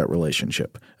strength of that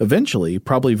relationship. Eventually,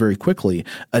 probably very quickly,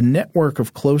 a network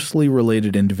of closely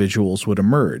related individuals would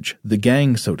emerge, the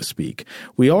gang, so to speak.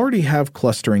 We already have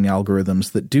clustering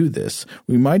algorithms that do this.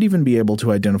 We might even be able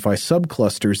to identify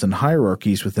subclusters and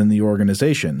hierarchies within the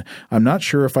organization. I'm not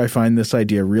sure if I find this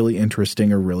idea really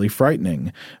interesting or really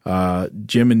frightening.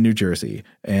 Jim in New Jersey.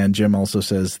 And Jim also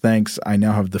says, thanks. I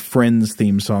now have the Friends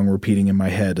theme song repeating in my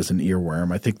head as an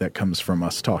earworm. I think that comes from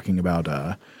us talking about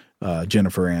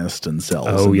Jennifer Aniston cells.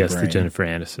 Oh, yes, the Jennifer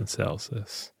Aniston cells.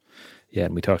 Yes. Yeah,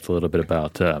 and we talked a little bit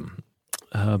about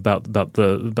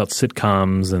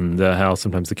sitcoms and how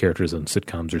sometimes the characters on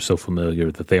sitcoms are so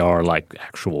familiar that they are like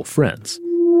actual friends.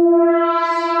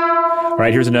 All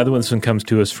right, here's another one. This one comes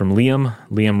to us from Liam.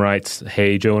 Liam writes,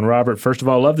 hey, Joe and Robert. First of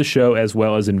all, love the show as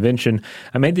well as Invention.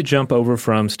 I made the jump over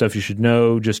from Stuff You Should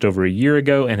Know just over a year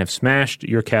ago and have smashed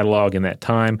your catalog in that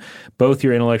time. Both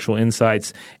your intellectual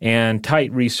insights and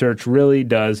tight research really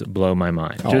does blow my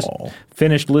mind. Just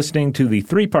finished listening to the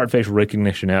 3-part facial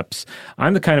recognition eps.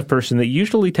 I'm the kind of person that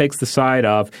usually takes the side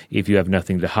of, if you have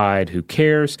nothing to hide, who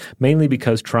cares? Mainly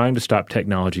because trying to stop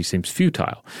technology seems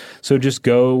futile. So just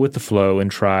go with the flow and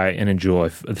try and enjoy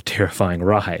the terrifying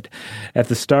ride. At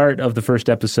the start of the first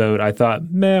episode, I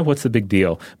thought, meh, what's the big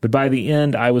deal? But by the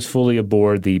end, I was fully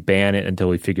aboard the ban it until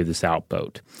we figure this out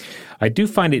boat. I do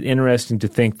find it interesting to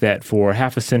think that for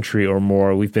half a century or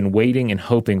more, we've been waiting and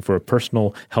hoping for a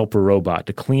personal helper robot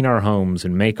to clean our homes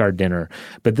and make our dinner.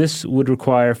 But this would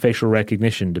require facial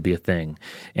recognition to be a thing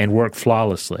and work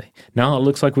flawlessly. Now it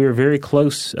looks like we are very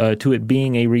close to it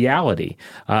being a reality.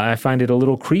 I find it a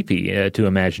little creepy to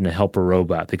imagine a helper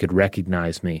robot that could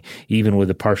recognize me, even with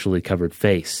a partially covered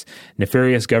face.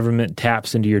 Nefarious government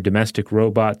taps into your domestic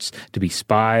robots to be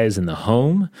spies in the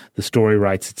home. The story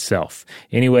writes itself.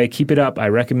 Anyway, keep it up. I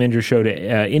recommend your show to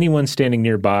anyone standing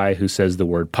nearby who says the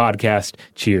word podcast.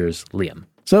 Cheers, Liam.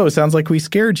 So it sounds like we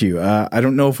scared you. I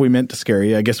don't know if we meant to scare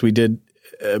you. I guess we did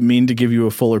mean to give you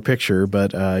a fuller picture,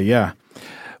 but yeah.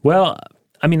 Well,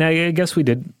 I mean, I guess we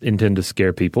did intend to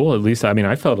scare people. At least, I mean,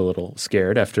 I felt a little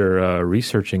scared after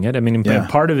researching it. I mean,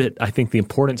 part of it, I think the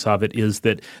importance of it is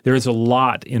that there is a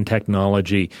lot in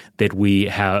technology that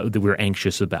we're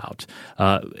anxious about.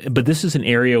 But this is an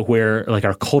area where, like,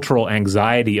 our cultural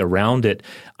anxiety around it,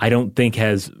 I don't think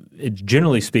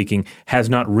generally speaking, has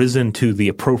not risen to the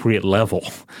appropriate level.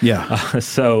 Yeah.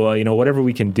 So, whatever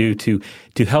we can do to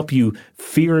help you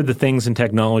fear the things in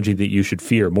technology that you should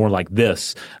fear, more like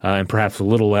this, and perhaps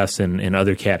a little less in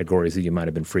other categories that you might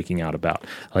have been freaking out about.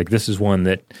 Like, this is one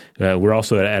that we're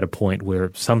also at a point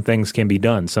where some things can be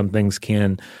done. Some things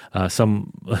can,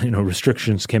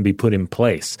 restrictions can be put in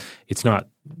place. It's not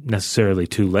necessarily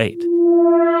too late.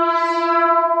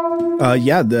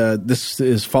 This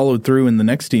is followed through in the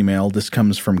next email. This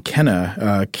comes from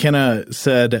Kenna. Kenna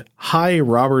said, hi,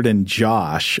 Robert and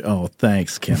Josh. Oh,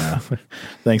 thanks, Kenna.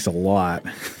 Thanks a lot.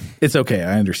 It's okay.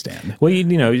 I understand. Well,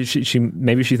 she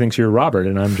maybe she thinks you're Robert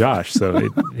and I'm Josh, so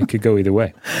it could go either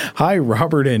way. Hi,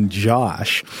 Robert and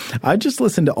Josh. I just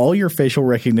listened to all your facial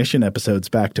recognition episodes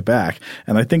back to back,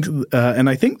 and I think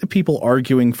the people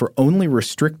arguing for only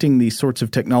restricting these sorts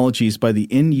of technologies by the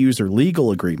end-user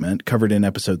legal agreement covered in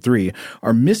episode 3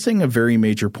 are missing a very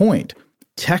major point.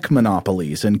 Tech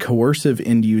monopolies and coercive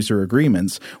end-user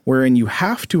agreements wherein you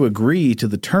have to agree to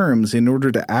the terms in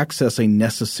order to access a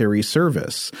necessary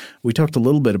service. We talked a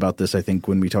little bit about this, I think,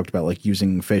 when we talked about like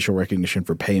using facial recognition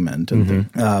for payment. And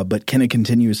but Kenna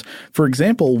continues, for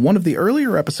example, one of the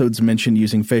earlier episodes mentioned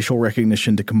using facial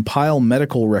recognition to compile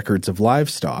medical records of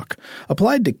livestock.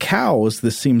 Applied to cows,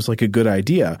 this seems like a good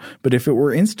idea, but if it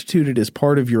were instituted as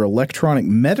part of your electronic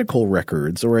medical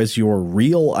records or as your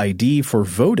real ID for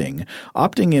voting,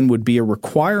 opting in would be a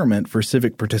requirement for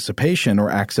civic participation or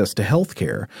access to health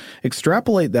care.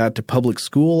 Extrapolate that to public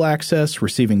school access,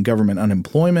 receiving government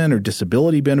unemployment or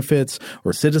disability benefits,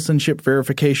 or citizenship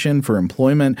verification for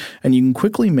employment, and you can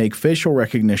quickly make facial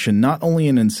recognition not only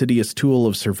an insidious tool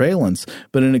of surveillance,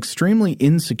 but an extremely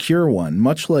insecure one,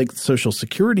 much like Social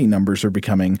Security numbers are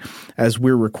becoming, as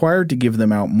we're required to give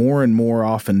them out more and more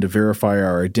often to verify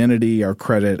our identity, our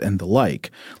credit, and the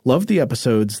like. Love the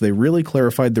episodes. They really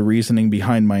clarified the reasoning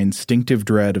behind my instinctive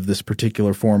dread of this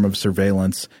particular form of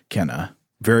surveillance. Kenna.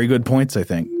 Very good points, I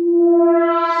think.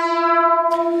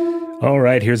 All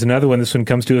right, here's another one. This one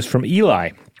comes to us from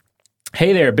Eli.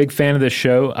 Hey there, big fan of this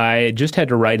show. I just had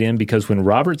to write in because when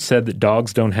Robert said that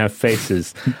dogs don't have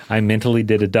faces, I mentally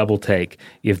did a double take,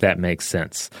 if that makes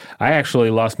sense. I actually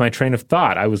lost my train of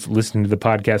thought. I was listening to the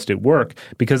podcast at work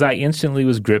because I instantly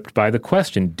was gripped by the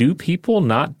question, do people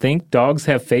not think dogs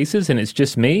have faces and it's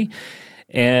just me?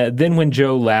 And then when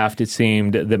Joe laughed, it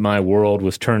seemed that my world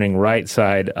was turning right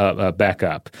side back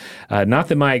up. Not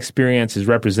that my experience is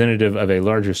representative of a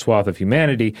larger swath of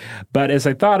humanity, but as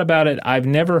I thought about it, I've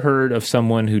never heard of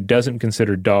someone who doesn't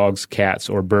consider dogs, cats,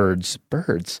 or birds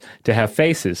to have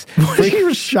faces.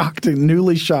 You're shocked,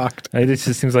 newly shocked. It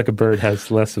just seems like a bird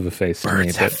has less of a face than me.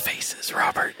 Birds have faces,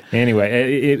 Robert.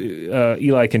 Anyway,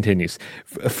 Eli continues.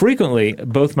 Frequently,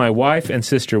 both my wife and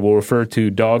sister will refer to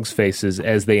dogs' faces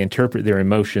as they interpret their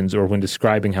emotions or when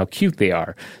describing how cute they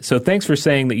are. So thanks for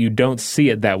saying that you don't see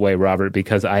it that way, Robert,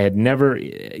 because I had never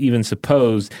even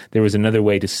supposed there was another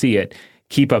way to see it.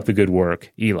 Keep up the good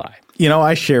work, Eli. You know,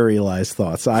 I share Eli's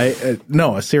thoughts.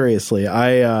 No, seriously,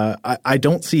 I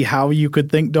don't see how you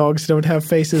could think dogs don't have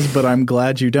faces, but I'm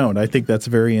glad you don't. I think that's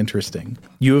very interesting.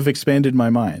 You have expanded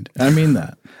my mind. I mean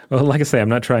that. Well, like I say, I'm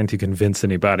not trying to convince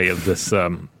anybody of this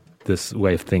this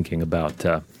way of thinking about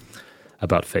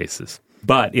faces.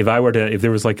 But if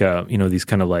there was like these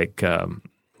kind of like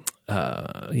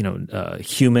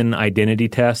human identity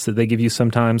tests that they give you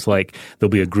sometimes, like there'll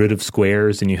be a grid of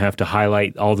squares and you have to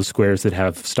highlight all the squares that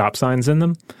have stop signs in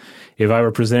them. If I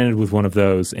were presented with one of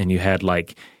those and you had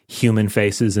like human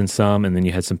faces in some and then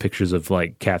you had some pictures of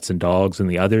like cats and dogs in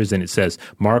the others and it says,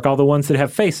 mark all the ones that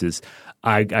have faces,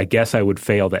 I guess I would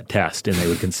fail that test and they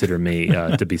would consider me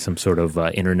to be some sort of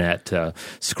internet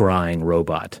scrying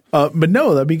robot. But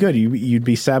no, that'd be good. You'd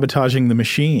be sabotaging the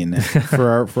machine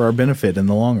for our benefit in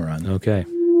the long run. Okay.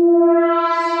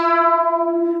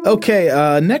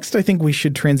 Okay, next I think we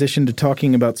should transition to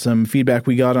talking about some feedback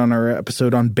we got on our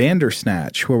episode on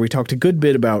Bandersnatch, where we talked a good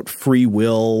bit about free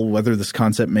will, whether this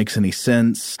concept makes any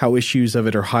sense, how issues of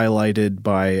it are highlighted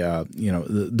by,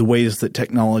 the ways that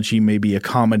technology may be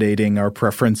accommodating our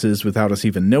preferences without us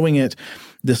even knowing it.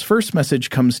 This first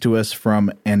message comes to us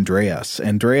from Andreas.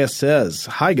 Andreas says,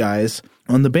 "Hi guys.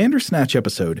 On the Bandersnatch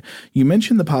episode, you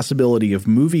mentioned the possibility of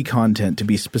movie content to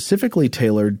be specifically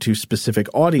tailored to specific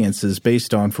audiences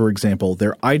based on, for example,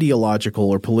 their ideological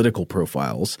or political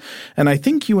profiles. And I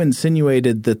think you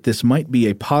insinuated that this might be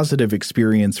a positive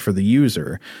experience for the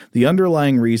user, the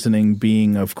underlying reasoning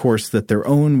being, of course, that their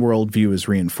own worldview is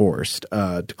reinforced.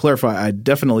 To clarify, I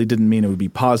definitely didn't mean it would be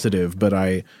positive,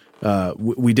 but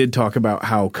we did talk about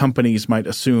how companies might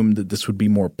assume that this would be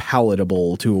more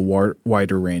palatable to a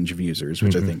wider range of users,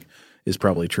 which I think is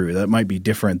probably true. That might be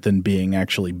different than being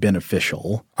actually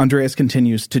beneficial. Andreas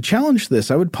continues, to challenge this,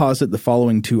 I would posit the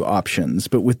following two options,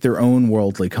 but with their own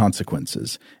worldly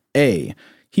consequences. A,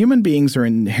 human beings are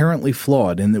inherently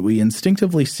flawed in that we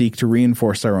instinctively seek to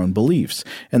reinforce our own beliefs,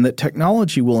 and that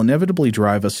technology will inevitably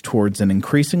drive us towards an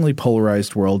increasingly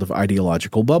polarized world of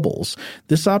ideological bubbles.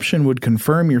 This option would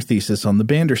confirm your thesis on the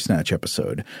Bandersnatch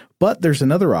episode. But there's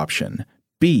another option.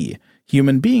 B,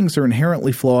 human beings are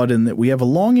inherently flawed in that we have a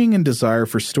longing and desire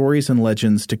for stories and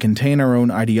legends to contain our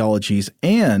own ideologies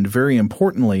and, very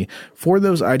importantly, for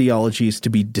those ideologies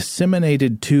to be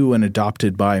disseminated to and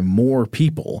adopted by more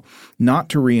people, not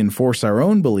to reinforce our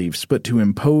own beliefs, but to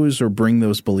impose or bring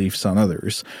those beliefs on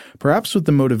others, perhaps with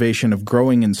the motivation of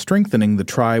growing and strengthening the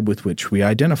tribe with which we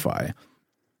identify.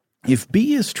 If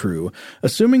B is true,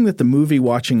 assuming that the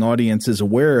movie-watching audience is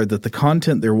aware that the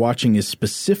content they're watching is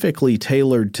specifically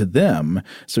tailored to them,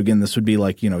 so again, this would be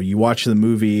like, you watch the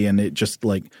movie and it just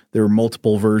like there are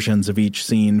multiple versions of each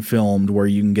scene filmed where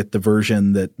you can get the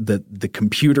version that the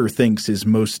computer thinks is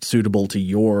most suitable to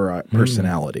your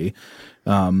personality.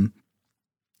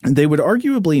 They would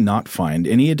arguably not find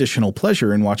any additional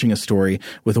pleasure in watching a story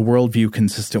with a worldview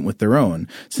consistent with their own,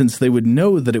 since they would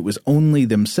know that it was only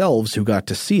themselves who got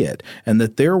to see it, and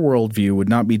that their worldview would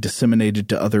not be disseminated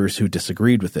to others who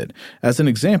disagreed with it. As an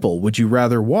example, would you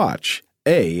rather watch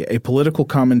A political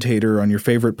commentator on your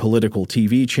favorite political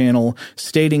TV channel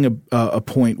stating a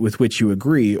point with which you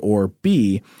agree, or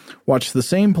B, watch the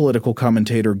same political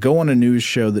commentator go on a news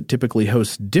show that typically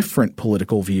hosts different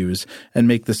political views and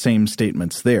make the same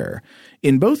statements there.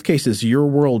 In both cases, your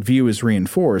worldview is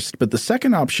reinforced, but the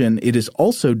second option, it is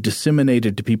also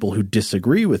disseminated to people who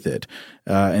disagree with it.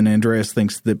 And Andreas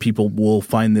thinks that people will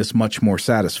find this much more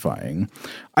satisfying.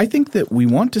 I think that we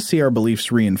want to see our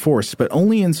beliefs reinforced, but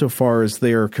only insofar as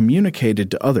they are communicated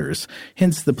to others.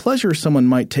 Hence, the pleasure someone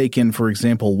might take in, for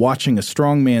example, watching a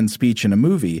strongman speech in a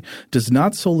movie does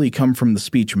not solely come from the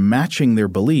speech matching their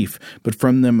belief, but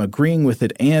from them agreeing with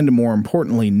it and, more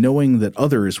importantly, knowing that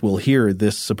others will hear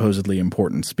this supposedly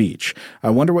important speech. I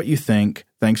wonder what you think.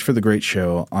 Thanks for the great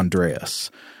show,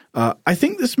 Andreas. I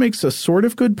think this makes a sort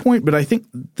of good point, but I think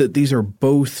that these are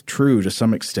both true to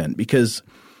some extent, because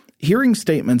hearing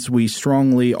statements we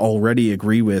strongly already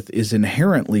agree with is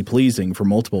inherently pleasing for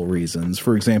multiple reasons.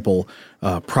 For example,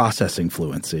 processing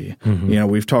fluency. Mm-hmm. You know,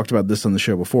 we've talked about this on the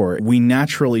show before. We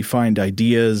naturally find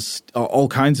ideas, all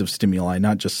kinds of stimuli,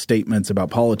 not just statements about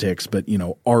politics, but, you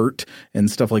know, art and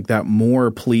stuff like that,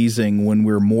 more pleasing when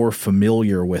we're more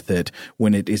familiar with it,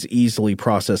 when it is easily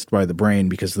processed by the brain,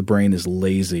 because the brain is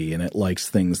lazy and it likes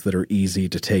things that are easy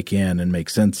to take in and make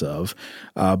sense of.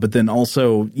 But then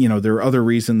also, you know, there are other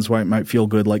reasons why it might feel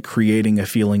good, like creating a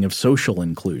feeling of social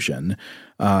inclusion.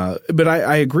 But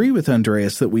I agree with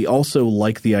Andreas that we also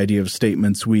like the idea of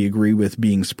statements we agree with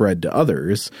being spread to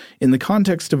others. In the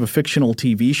context of a fictional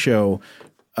TV show,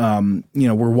 you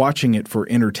know, we're watching it for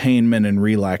entertainment and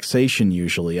relaxation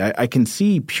usually. I can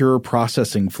see pure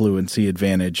processing fluency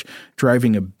advantage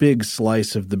driving a big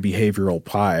slice of the behavioral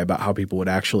pie about how people would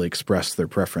actually express their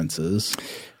preferences.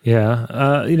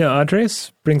 Yeah. You know,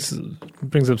 Andreas brings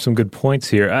up some good points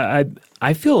here.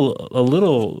 I feel a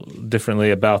little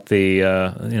differently about the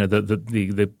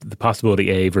possibility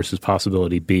A versus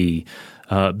possibility B,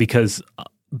 because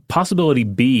possibility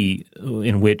B,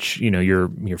 in which, you know, your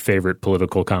favorite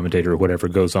political commentator or whatever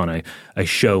goes on a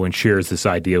show and shares this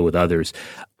idea with others,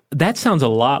 that sounds a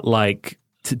lot like,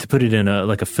 to put it in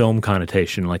a film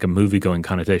connotation, like a movie-going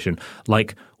connotation,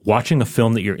 like watching a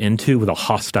film that you're into with a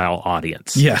hostile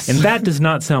audience. Yes. And that does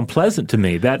not sound pleasant to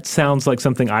me. That sounds like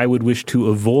something I would wish to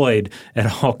avoid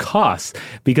at all costs,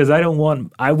 because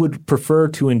I would prefer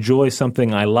to enjoy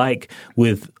something I like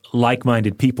with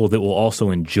like-minded people that will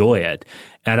also enjoy it.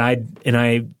 And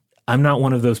I'm not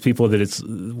one of those people that it's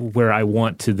where I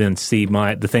want to then see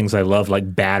the things I love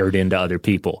like battered into other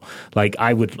people. Like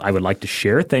I would like to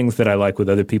share things that I like with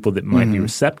other people that might be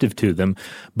receptive to them,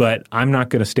 but I'm not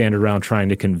going to stand around trying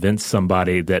to convince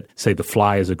somebody that, say, The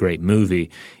Fly is a great movie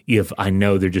if I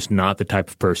know they're just not the type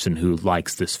of person who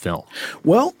likes this film.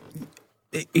 Well,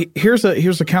 here's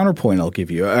a counterpoint I'll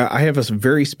give you. I have a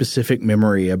very specific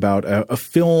memory about a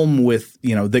film with,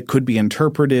 you know, that could be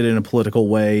interpreted in a political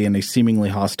way in a seemingly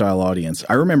hostile audience.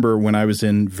 I remember when I was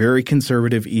in very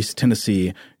conservative East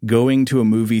Tennessee going to a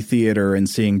movie theater and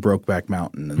seeing Brokeback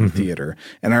Mountain in the theater.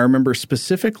 And I remember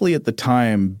specifically at the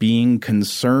time being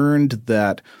concerned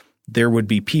that there would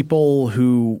be people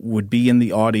who would be in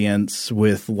the audience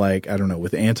with, like, I don't know,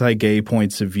 with anti-gay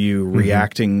points of view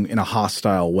reacting in a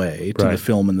hostile way to the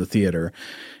film in the theater.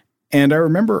 And I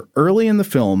remember early in the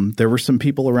film, there were some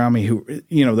people around me who,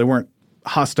 you know, they weren't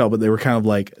hostile, but they were kind of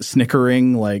like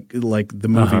snickering, like the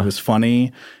movie was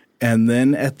funny. And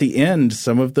then at the end,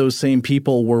 some of those same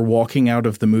people were walking out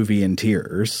of the movie in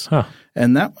tears. Huh.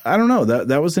 And that, I don't know,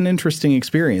 that was an interesting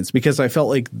experience, because I felt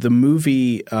like the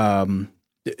movie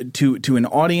to an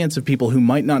audience of people who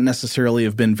might not necessarily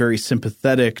have been very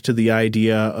sympathetic to the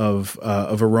idea of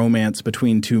a romance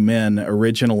between two men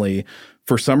originally,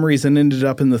 for some reason ended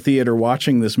up in the theater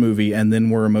watching this movie and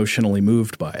then were emotionally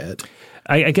moved by it.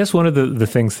 I guess one of the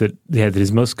things that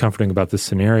is most comforting about this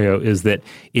scenario is that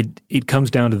it comes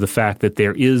down to the fact that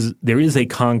there is a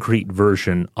concrete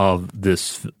version of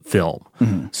this film.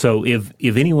 Mm-hmm. So if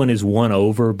anyone is won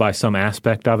over by some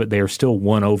aspect of it, they are still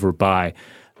won over by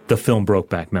the film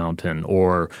Brokeback Mountain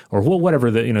or whatever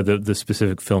the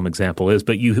specific film example is.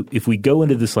 But if we go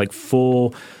into this like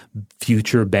full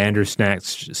future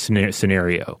Bandersnatch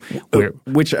scenario,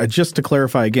 which just to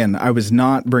clarify again, I was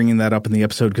not bringing that up in the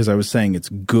episode because I was saying it's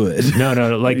good.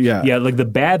 No, like like the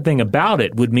bad thing about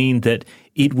it would mean that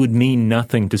it would mean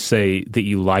nothing to say that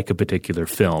you like a particular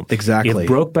film. Exactly. If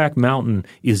Brokeback Mountain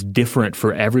is different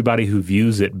for everybody who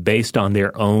views it based on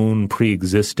their own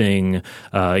pre-existing,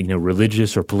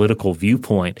 religious or political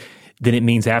viewpoint, then it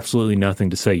means absolutely nothing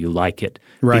to say you like it.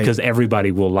 Right. Because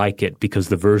everybody will like it because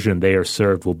the version they are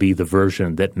served will be the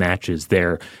version that matches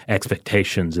their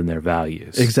expectations and their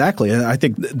values. Exactly. And I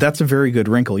think that's a very good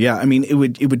wrinkle. Yeah. I mean, it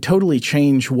would totally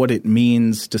change what it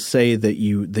means to say that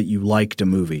you liked a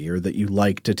movie or that you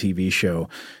liked a TV show.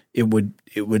 It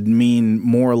would mean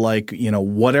more like,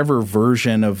 whatever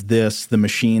version of this the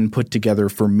machine put together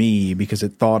for me because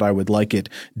it thought I would like it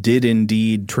did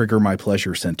indeed trigger my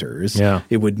pleasure centers. Yeah.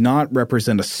 It would not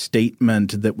represent a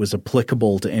statement that was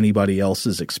applicable to anybody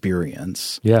else's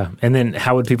experience. Yeah. And then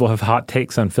how would people have hot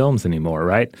takes on films anymore,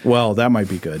 right? Well, that might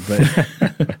be good, but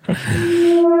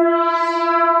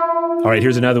All right,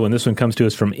 here's another one. This one comes to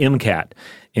us from MCAT.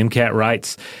 MCAT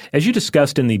writes, as you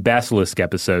discussed in the Basilisk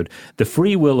episode, the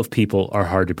free will of people are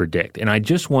hard to predict, and I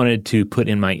just wanted to put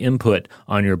in my input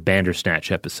on your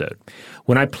Bandersnatch episode.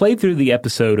 When I played through the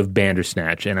episode of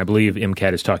Bandersnatch, and I believe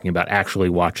MCAT is talking about actually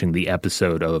watching the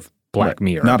episode of Black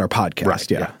Mirror. Not our podcast, right,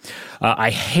 yeah.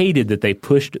 I hated that they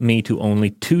pushed me to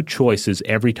only 2 choices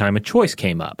every time a choice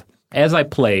came up. As I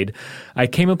played, I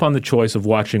came upon the choice of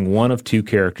watching one of 2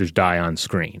 characters die on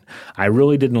screen. I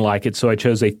really didn't like it, so I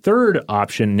chose a third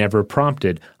option never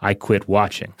prompted. I quit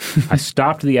watching. I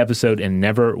stopped the episode and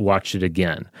never watched it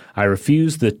again. I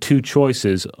refused the 2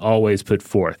 choices always put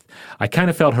forth. I kind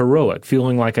of felt heroic,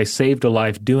 feeling like I saved a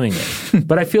life doing it.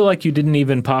 But I feel like you didn't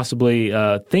even possibly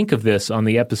think of this on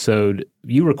the episode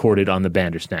you recorded on the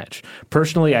Bandersnatch.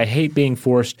 Personally, I hate being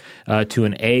forced to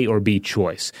an A or B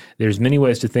choice. There's many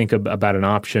ways to think about an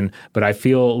option, but I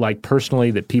feel like personally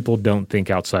that people don't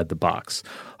think outside the box.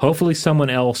 Hopefully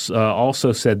someone else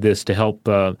also said this to help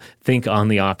think on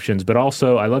the options, but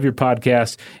also I love your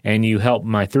podcast and you help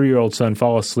my 3-year-old son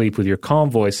fall asleep with your calm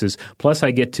voices, plus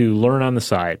I get to learn on the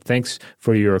side. Thanks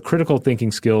for your critical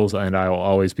thinking skills, and I will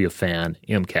always be a fan.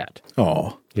 MCAT.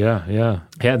 Oh. Yeah,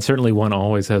 and certainly one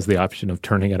always has the option of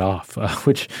turning it off,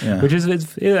 which is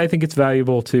I think it's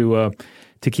valuable to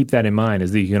keep that in mind,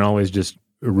 is that you can always just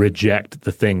reject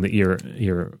the thing that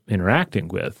you're interacting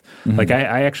with. Mm-hmm. Like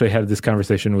I actually had this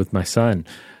conversation with my son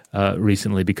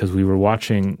recently because we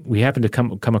happened to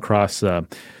come across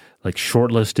like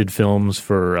shortlisted films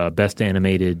for best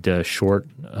animated short,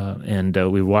 and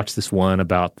we watched this one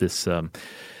about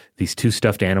these 2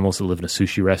 stuffed animals that live in a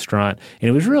sushi restaurant, and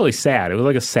it was really sad. It was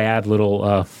like a sad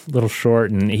little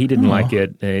short, and he didn't like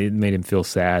it. It made him feel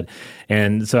sad,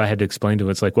 and so I had to explain to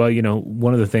him. It's like, well,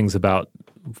 one of the things about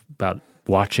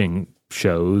watching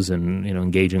shows and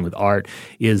engaging with art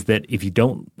is that if you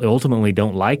ultimately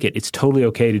don't like it, it's totally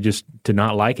okay to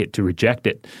not like it, to reject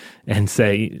it, and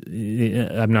say,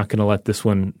 I'm not going to let this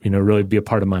one really be a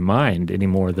part of my mind any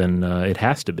more than it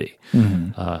has to be.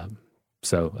 Mm-hmm.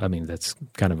 So, I mean, that's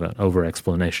kind of an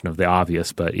over-explanation of the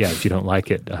obvious, but yeah, if you don't like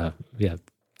it,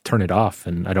 turn it off.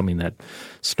 And I don't mean that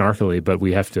snarkily, but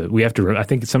we have to, I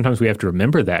think sometimes we have to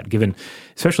remember that,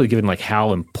 especially given like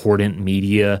how important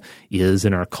media is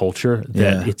in our culture,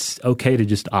 that it's okay to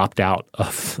just opt out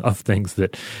of things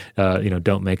that,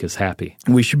 don't make us happy.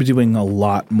 We should be doing a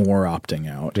lot more opting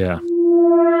out. Yeah.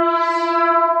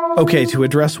 Okay, to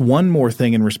address one more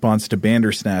thing in response to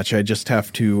Bandersnatch, I just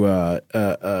have to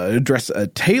address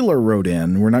Taylor wrote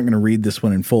in. We're not going to read this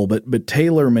one in full, but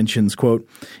Taylor mentions, quote,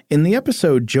 in the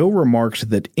episode, Joe remarked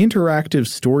that interactive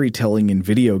storytelling in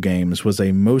video games was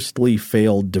a mostly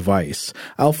failed device.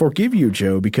 I'll forgive you,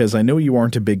 Joe, because I know you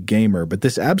aren't a big gamer, but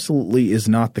this absolutely is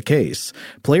not the case.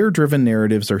 Player-driven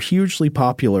narratives are hugely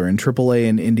popular in AAA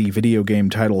and indie video game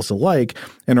titles alike,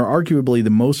 and are arguably the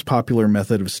most popular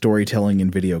method of storytelling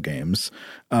in video games.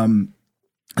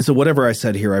 So whatever I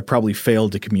said here, I probably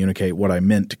failed to communicate what I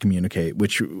meant to communicate,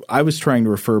 which I was trying to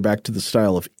refer back to the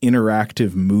style of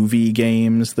interactive movie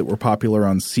games that were popular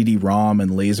on CD-ROM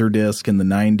and Laserdisc in the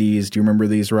 90s. Do you remember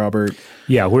these, Robert?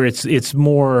 Yeah, where it's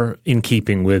more in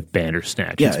keeping with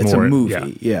Bandersnatch. Yeah, it's a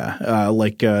movie. Yeah.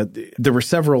 There were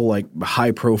several like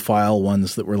high-profile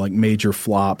ones that were like major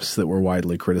flops that were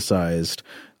widely criticized.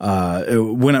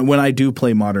 When I do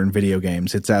play modern video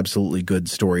games, it's absolutely good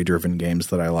story-driven games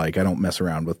that I like. I don't mess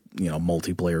around with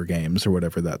multiplayer games or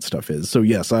whatever that stuff is. So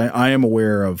yes, I am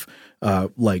aware of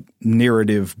like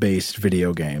narrative-based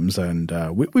video games, and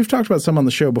we've talked about some on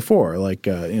the show before, like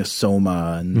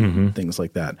Soma and things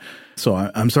like that. So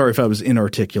I'm sorry if I was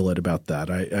inarticulate about that.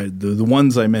 The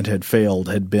ones I meant had failed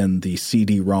had been the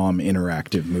CD-ROM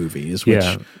interactive movies. Which,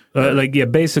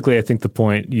 basically I think the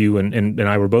point you and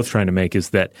I were both trying to make is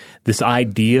that this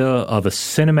idea of a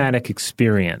cinematic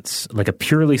experience, like a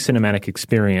purely cinematic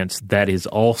experience that is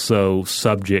also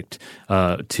subject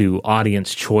to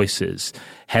audience choices,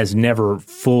 has never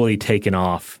fully taken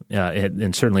off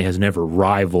and certainly has never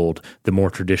rivaled the more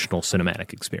traditional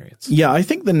cinematic experience. Yeah, I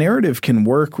think the narrative can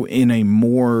work in a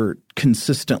more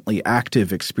consistently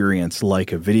active experience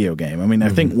like a video game. I mean, I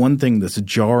think one thing that's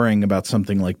jarring about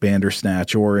something like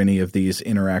Bandersnatch or any of these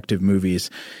interactive movies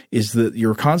is that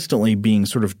you're constantly being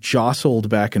sort of jostled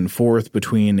back and forth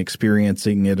between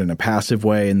experiencing it in a passive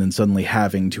way and then suddenly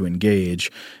having to engage.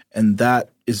 And that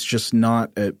is just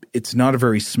it's not a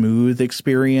very smooth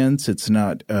experience. It's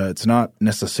not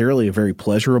necessarily a very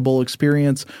pleasurable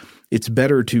experience. It's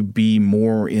better to be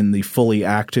more in the fully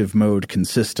active mode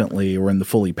consistently or in the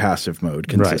fully passive mode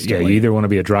consistently. Right. Yeah, you either want to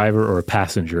be a driver or a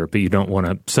passenger, but you don't want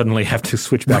to suddenly have to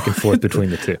switch back and forth between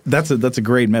the two. That's a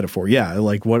great metaphor. Yeah,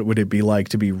 like what would it be like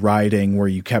to be riding where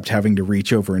you kept having to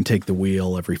reach over and take the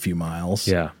wheel every few miles?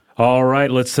 Yeah. All right,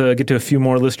 let's get to a few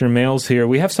more listener mails here.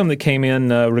 We have some that came in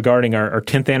regarding our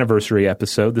 10th anniversary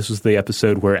episode. This was the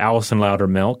episode where Allison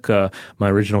Loudermilk, my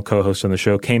original co-host on the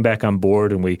show, came back on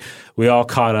board, and we all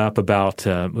caught up about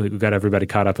we got everybody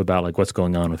caught up about like what's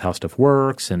going on with How Stuff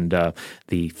Works and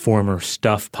the former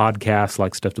Stuff podcast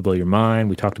like Stuff to Blow Your Mind.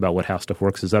 We talked about what How Stuff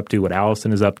Works is up to, what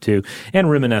Allison is up to, and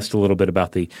reminisced a little bit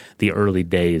about the early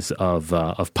days of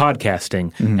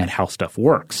podcasting at How Stuff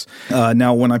Works.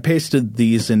 Now, when I pasted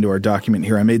these into our document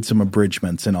here, I made some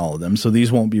abridgments in all of them, so these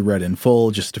won't be read in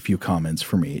full, just a few comments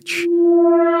from each.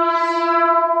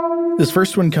 This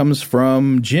first one comes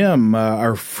from Jim,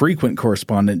 our frequent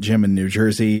correspondent, Jim in New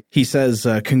Jersey. He says,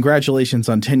 congratulations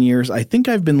on 10 years. I think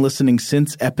I've been listening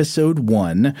since episode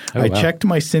 1. I checked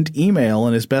my sent email,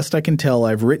 and as best I can tell,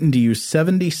 I've written to you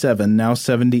 77, now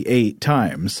 78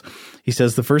 times. He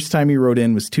says the first time he wrote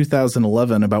in was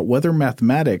 2011 about whether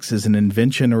mathematics is an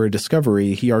invention or a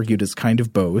discovery. He argued it's kind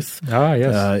of both. Ah,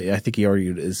 yes. I think he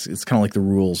argued it's kind of like the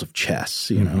rules of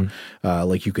chess, you know,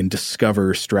 like you can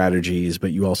discover strategies,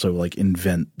 but you also like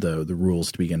invent the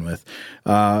rules to begin with.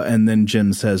 And then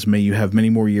Jim says, may you have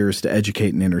many more years to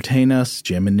educate and entertain us.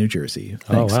 Jim in New Jersey.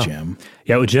 Thanks, Jim.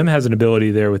 Yeah, well, Jim has an ability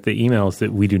there with the emails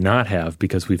that we do not have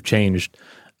because we've changed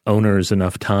owners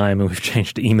enough time and we've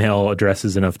changed email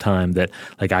addresses enough time that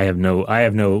like I have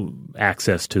no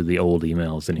access to the old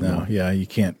emails anymore. No, yeah, you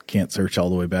can't search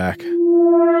all the way back.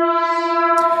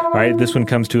 All right, this one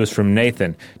comes to us from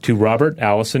Nathan. To Robert,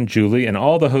 Allison, Julie, and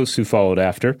all the hosts who followed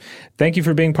after, thank you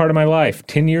for being part of my life.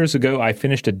 10 years ago, I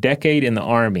finished a decade in the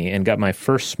Army and got my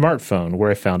first smartphone where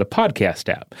I found a podcast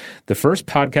app. The first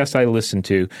podcast I listened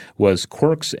to was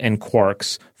Quirks and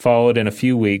Quarks, followed in a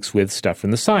few weeks with Stuff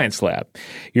from the Science Lab.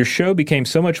 Your show became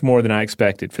so much more than I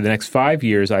expected. For the next 5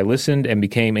 years, I listened and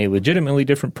became a legitimately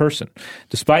different person.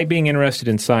 Despite being interested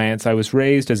in science, I was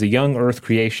raised as a young Earth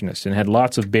creationist and had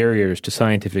lots of barriers to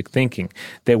scientific thinking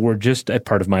that were just a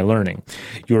part of my learning.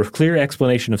 Your clear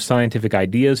explanation of scientific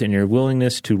ideas and your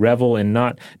willingness to revel in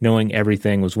not knowing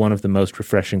everything was one of the most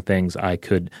refreshing things I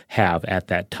could have at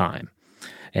that time.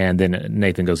 And then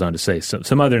Nathan goes on to say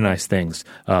some other nice things,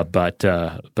 but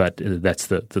that's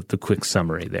the quick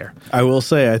summary there. I will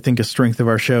say I think a strength of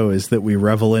our show is that we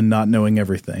revel in not knowing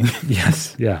everything.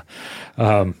 Yes, yeah.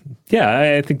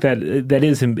 I think that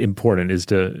is important, is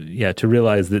to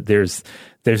realize that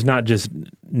there's not just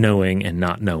knowing and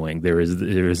not knowing. There is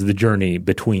the journey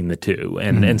between the two,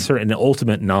 and certain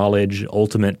ultimate knowledge,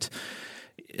 ultimate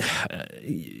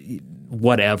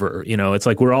whatever, you know, it's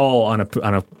like we're all on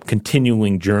a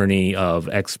continuing journey of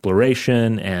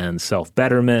exploration and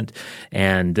self-betterment,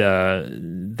 and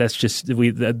that's just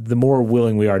the more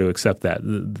willing we are to accept that,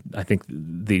 I think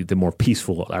the more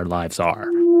peaceful our lives are.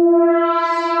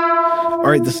 All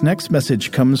right, this next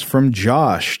message comes from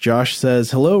Josh. Josh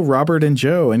says, hello, Robert and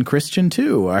Joe, and Christian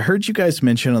too. I heard you guys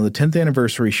mention on the 10th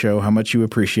anniversary show how much you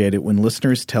appreciate it when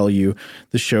listeners tell you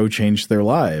the show changed their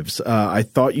lives. I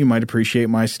thought you might appreciate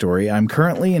my story. I'm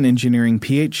currently an engineering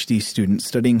PhD student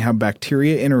studying how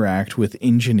bacteria interact with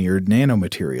engineered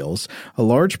nanomaterials. A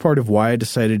large part of why I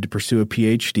decided to pursue a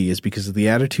PhD is because of the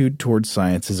attitude towards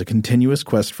science as a continuous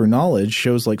quest for knowledge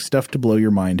shows like Stuff to Blow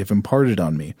Your Mind have imparted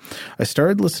on me. I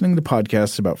started listening to podcasts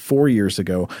about 4 years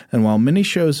ago, and while many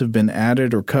shows have been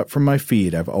added or cut from my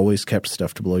feed, I've always kept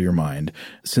Stuff to Blow Your Mind.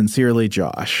 Sincerely,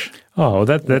 Josh. Oh,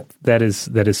 that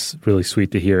is really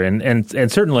sweet to hear,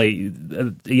 and certainly,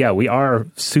 we are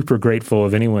super grateful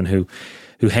of anyone who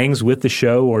hangs with the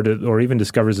show or even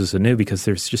discovers us anew, because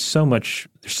there's so much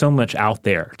out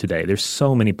there today. There's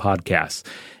so many podcasts.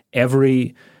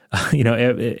 Every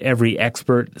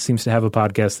expert seems to have a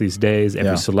podcast these days.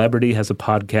 Every celebrity has a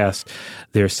podcast.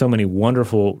 There's so many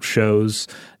wonderful shows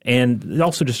and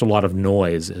also just a lot of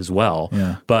noise as well.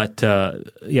 Yeah. But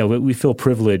we feel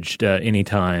privileged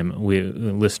anytime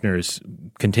listeners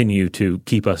continue to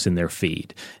keep us in their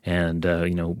feed, and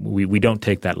we don't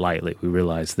take that lightly. We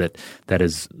realize that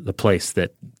is the place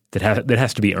that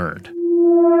has to be earned.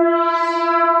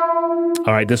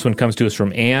 All right, this one comes to us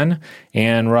from Anne.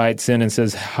 Anne writes in and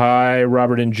says, "Hi,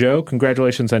 Robert and Joe.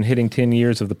 Congratulations on hitting 10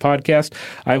 years of the podcast.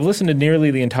 I've listened to nearly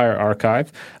the entire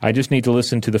archive. I just need to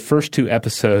listen to the first 2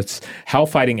 episodes, How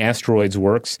Fighting Asteroids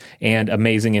Works and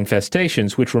Amazing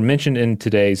Infestations, which were mentioned in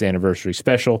today's anniversary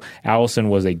special. Allison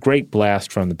was a great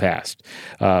blast from the past."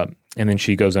 And then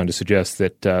she goes on to suggest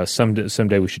that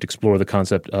someday we should explore the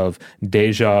concept of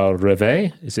déjà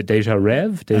rêvé. Is it déjà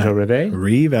rêve? Déjà rêvé?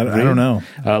 Rêve? I don't know.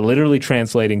 Literally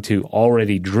translating to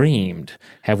already dreamed.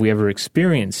 Have we ever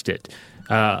experienced it?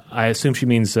 I assume she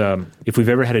means if we've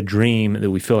ever had a dream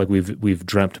that we feel like we've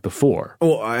dreamt before.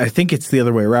 Well, I think it's the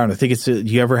other way around. I think it's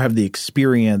you ever have the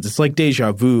experience. It's like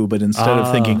déjà vu, but instead of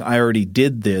thinking I already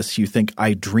did this, you think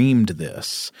I dreamed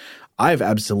this. I've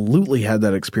absolutely had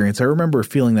that experience. I remember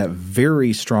feeling that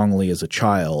very strongly as a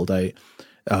child.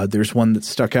 There's one that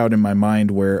stuck out in my mind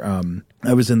where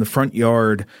I was in the front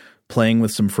yard playing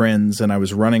with some friends, and I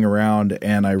was running around,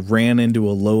 and I ran into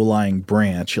a low-lying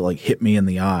branch. It hit me in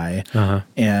the eye. Uh-huh.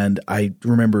 And I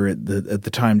remember at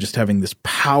the time just having this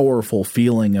powerful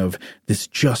feeling of this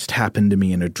just happened to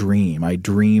me in a dream. I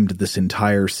dreamed this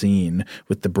entire scene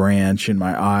with the branch in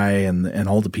my eye and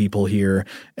all the people here.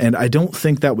 And I don't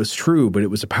think that was true, but it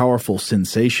was a powerful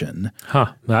sensation. Huh.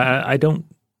 I don't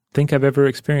think I've ever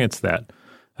experienced that.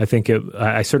 I think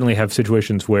I certainly have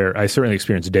situations where I certainly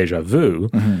experienced déjà vu,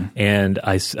 and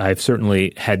I've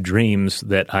certainly had dreams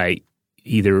that I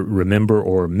either remember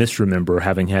or misremember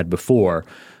having had before,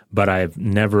 but I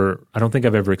don't think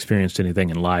I've ever experienced anything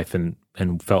in life and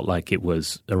felt like it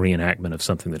was a reenactment of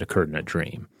something that occurred in a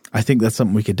dream. I think that's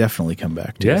something we could definitely come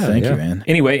back to. Thank you, Anne.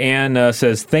 Anyway, Anne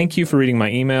says, "Thank you for reading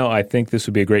my email. I think this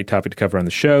would be a great topic to cover on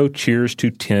the show. Cheers to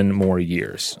 10 more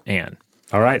years." Anne.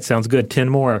 All right, sounds good. 10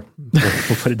 more.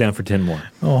 We'll put it down for 10 more.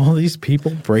 Oh, these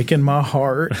people breaking my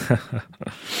heart.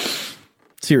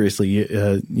 Seriously,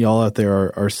 y'all out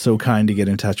there are so kind to get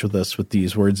in touch with us with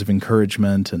these words of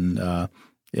encouragement, and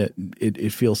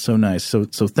it feels so nice. So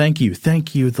thank you,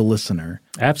 the listener.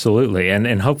 Absolutely,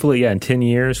 and hopefully, in 10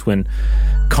 years, when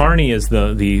Carney is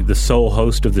the sole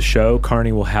host of the show,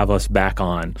 Carney will have us back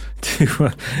on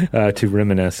to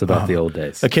reminisce about the old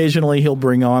days. Occasionally, he'll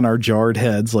bring on our jarred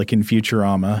heads, like in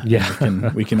Futurama.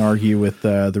 Yeah, we can argue with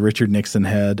the Richard Nixon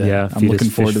head. Yeah, I'm looking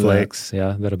forward to flakes.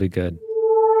 Yeah, that'll be good.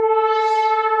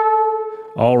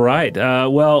 All right.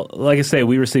 Well, like I say,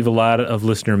 we receive a lot of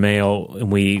listener mail,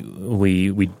 and we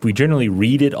generally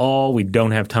read it all. We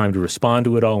don't have time to respond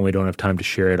to it all, and we don't have time to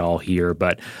share it all here.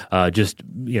 But just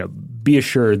be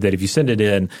assured that if you send it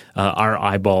in, our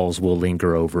eyeballs will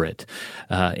linger over it.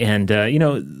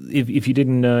 If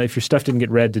your stuff didn't get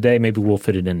read today, maybe we'll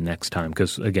fit it in next time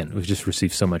because again, we've just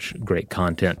received so much great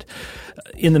content.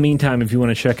 In the meantime, if you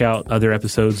want to check out other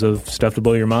episodes of Stuff to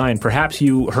Blow Your Mind, perhaps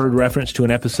you heard reference to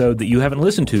an episode that you haven't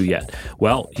listened to yet.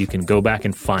 Well, you can go back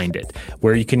and find it.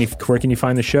 Where can you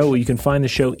find the show? Well, you can find the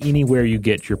show anywhere you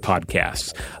get your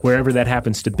podcasts. Wherever that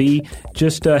happens to be,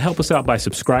 just help us out by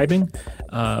subscribing,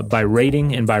 by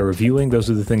rating, and by reviewing. Those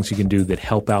are the things you can do that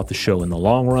help out the show in the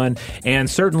long run. And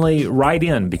certainly write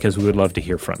in because we would love to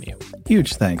hear from you.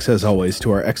 Huge thanks, as always,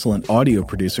 to our excellent audio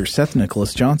producer, Seth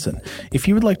Nicholas Johnson. If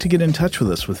you would like to get in touch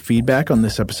with us with feedback on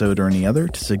this episode or any other,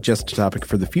 to suggest a topic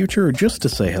for the future, or just to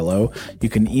say hello, you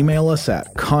can email us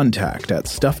at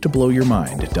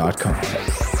contact@stufftoblowyourmind.com.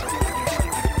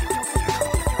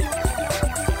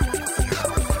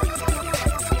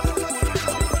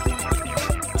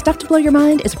 Stuff to Blow Your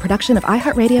Mind is a production of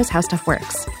iHeartRadio's How Stuff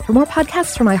Works. For more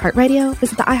podcasts from iHeartRadio,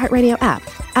 visit the iHeartRadio app,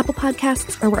 Apple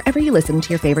Podcasts, or wherever you listen to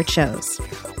your favorite shows.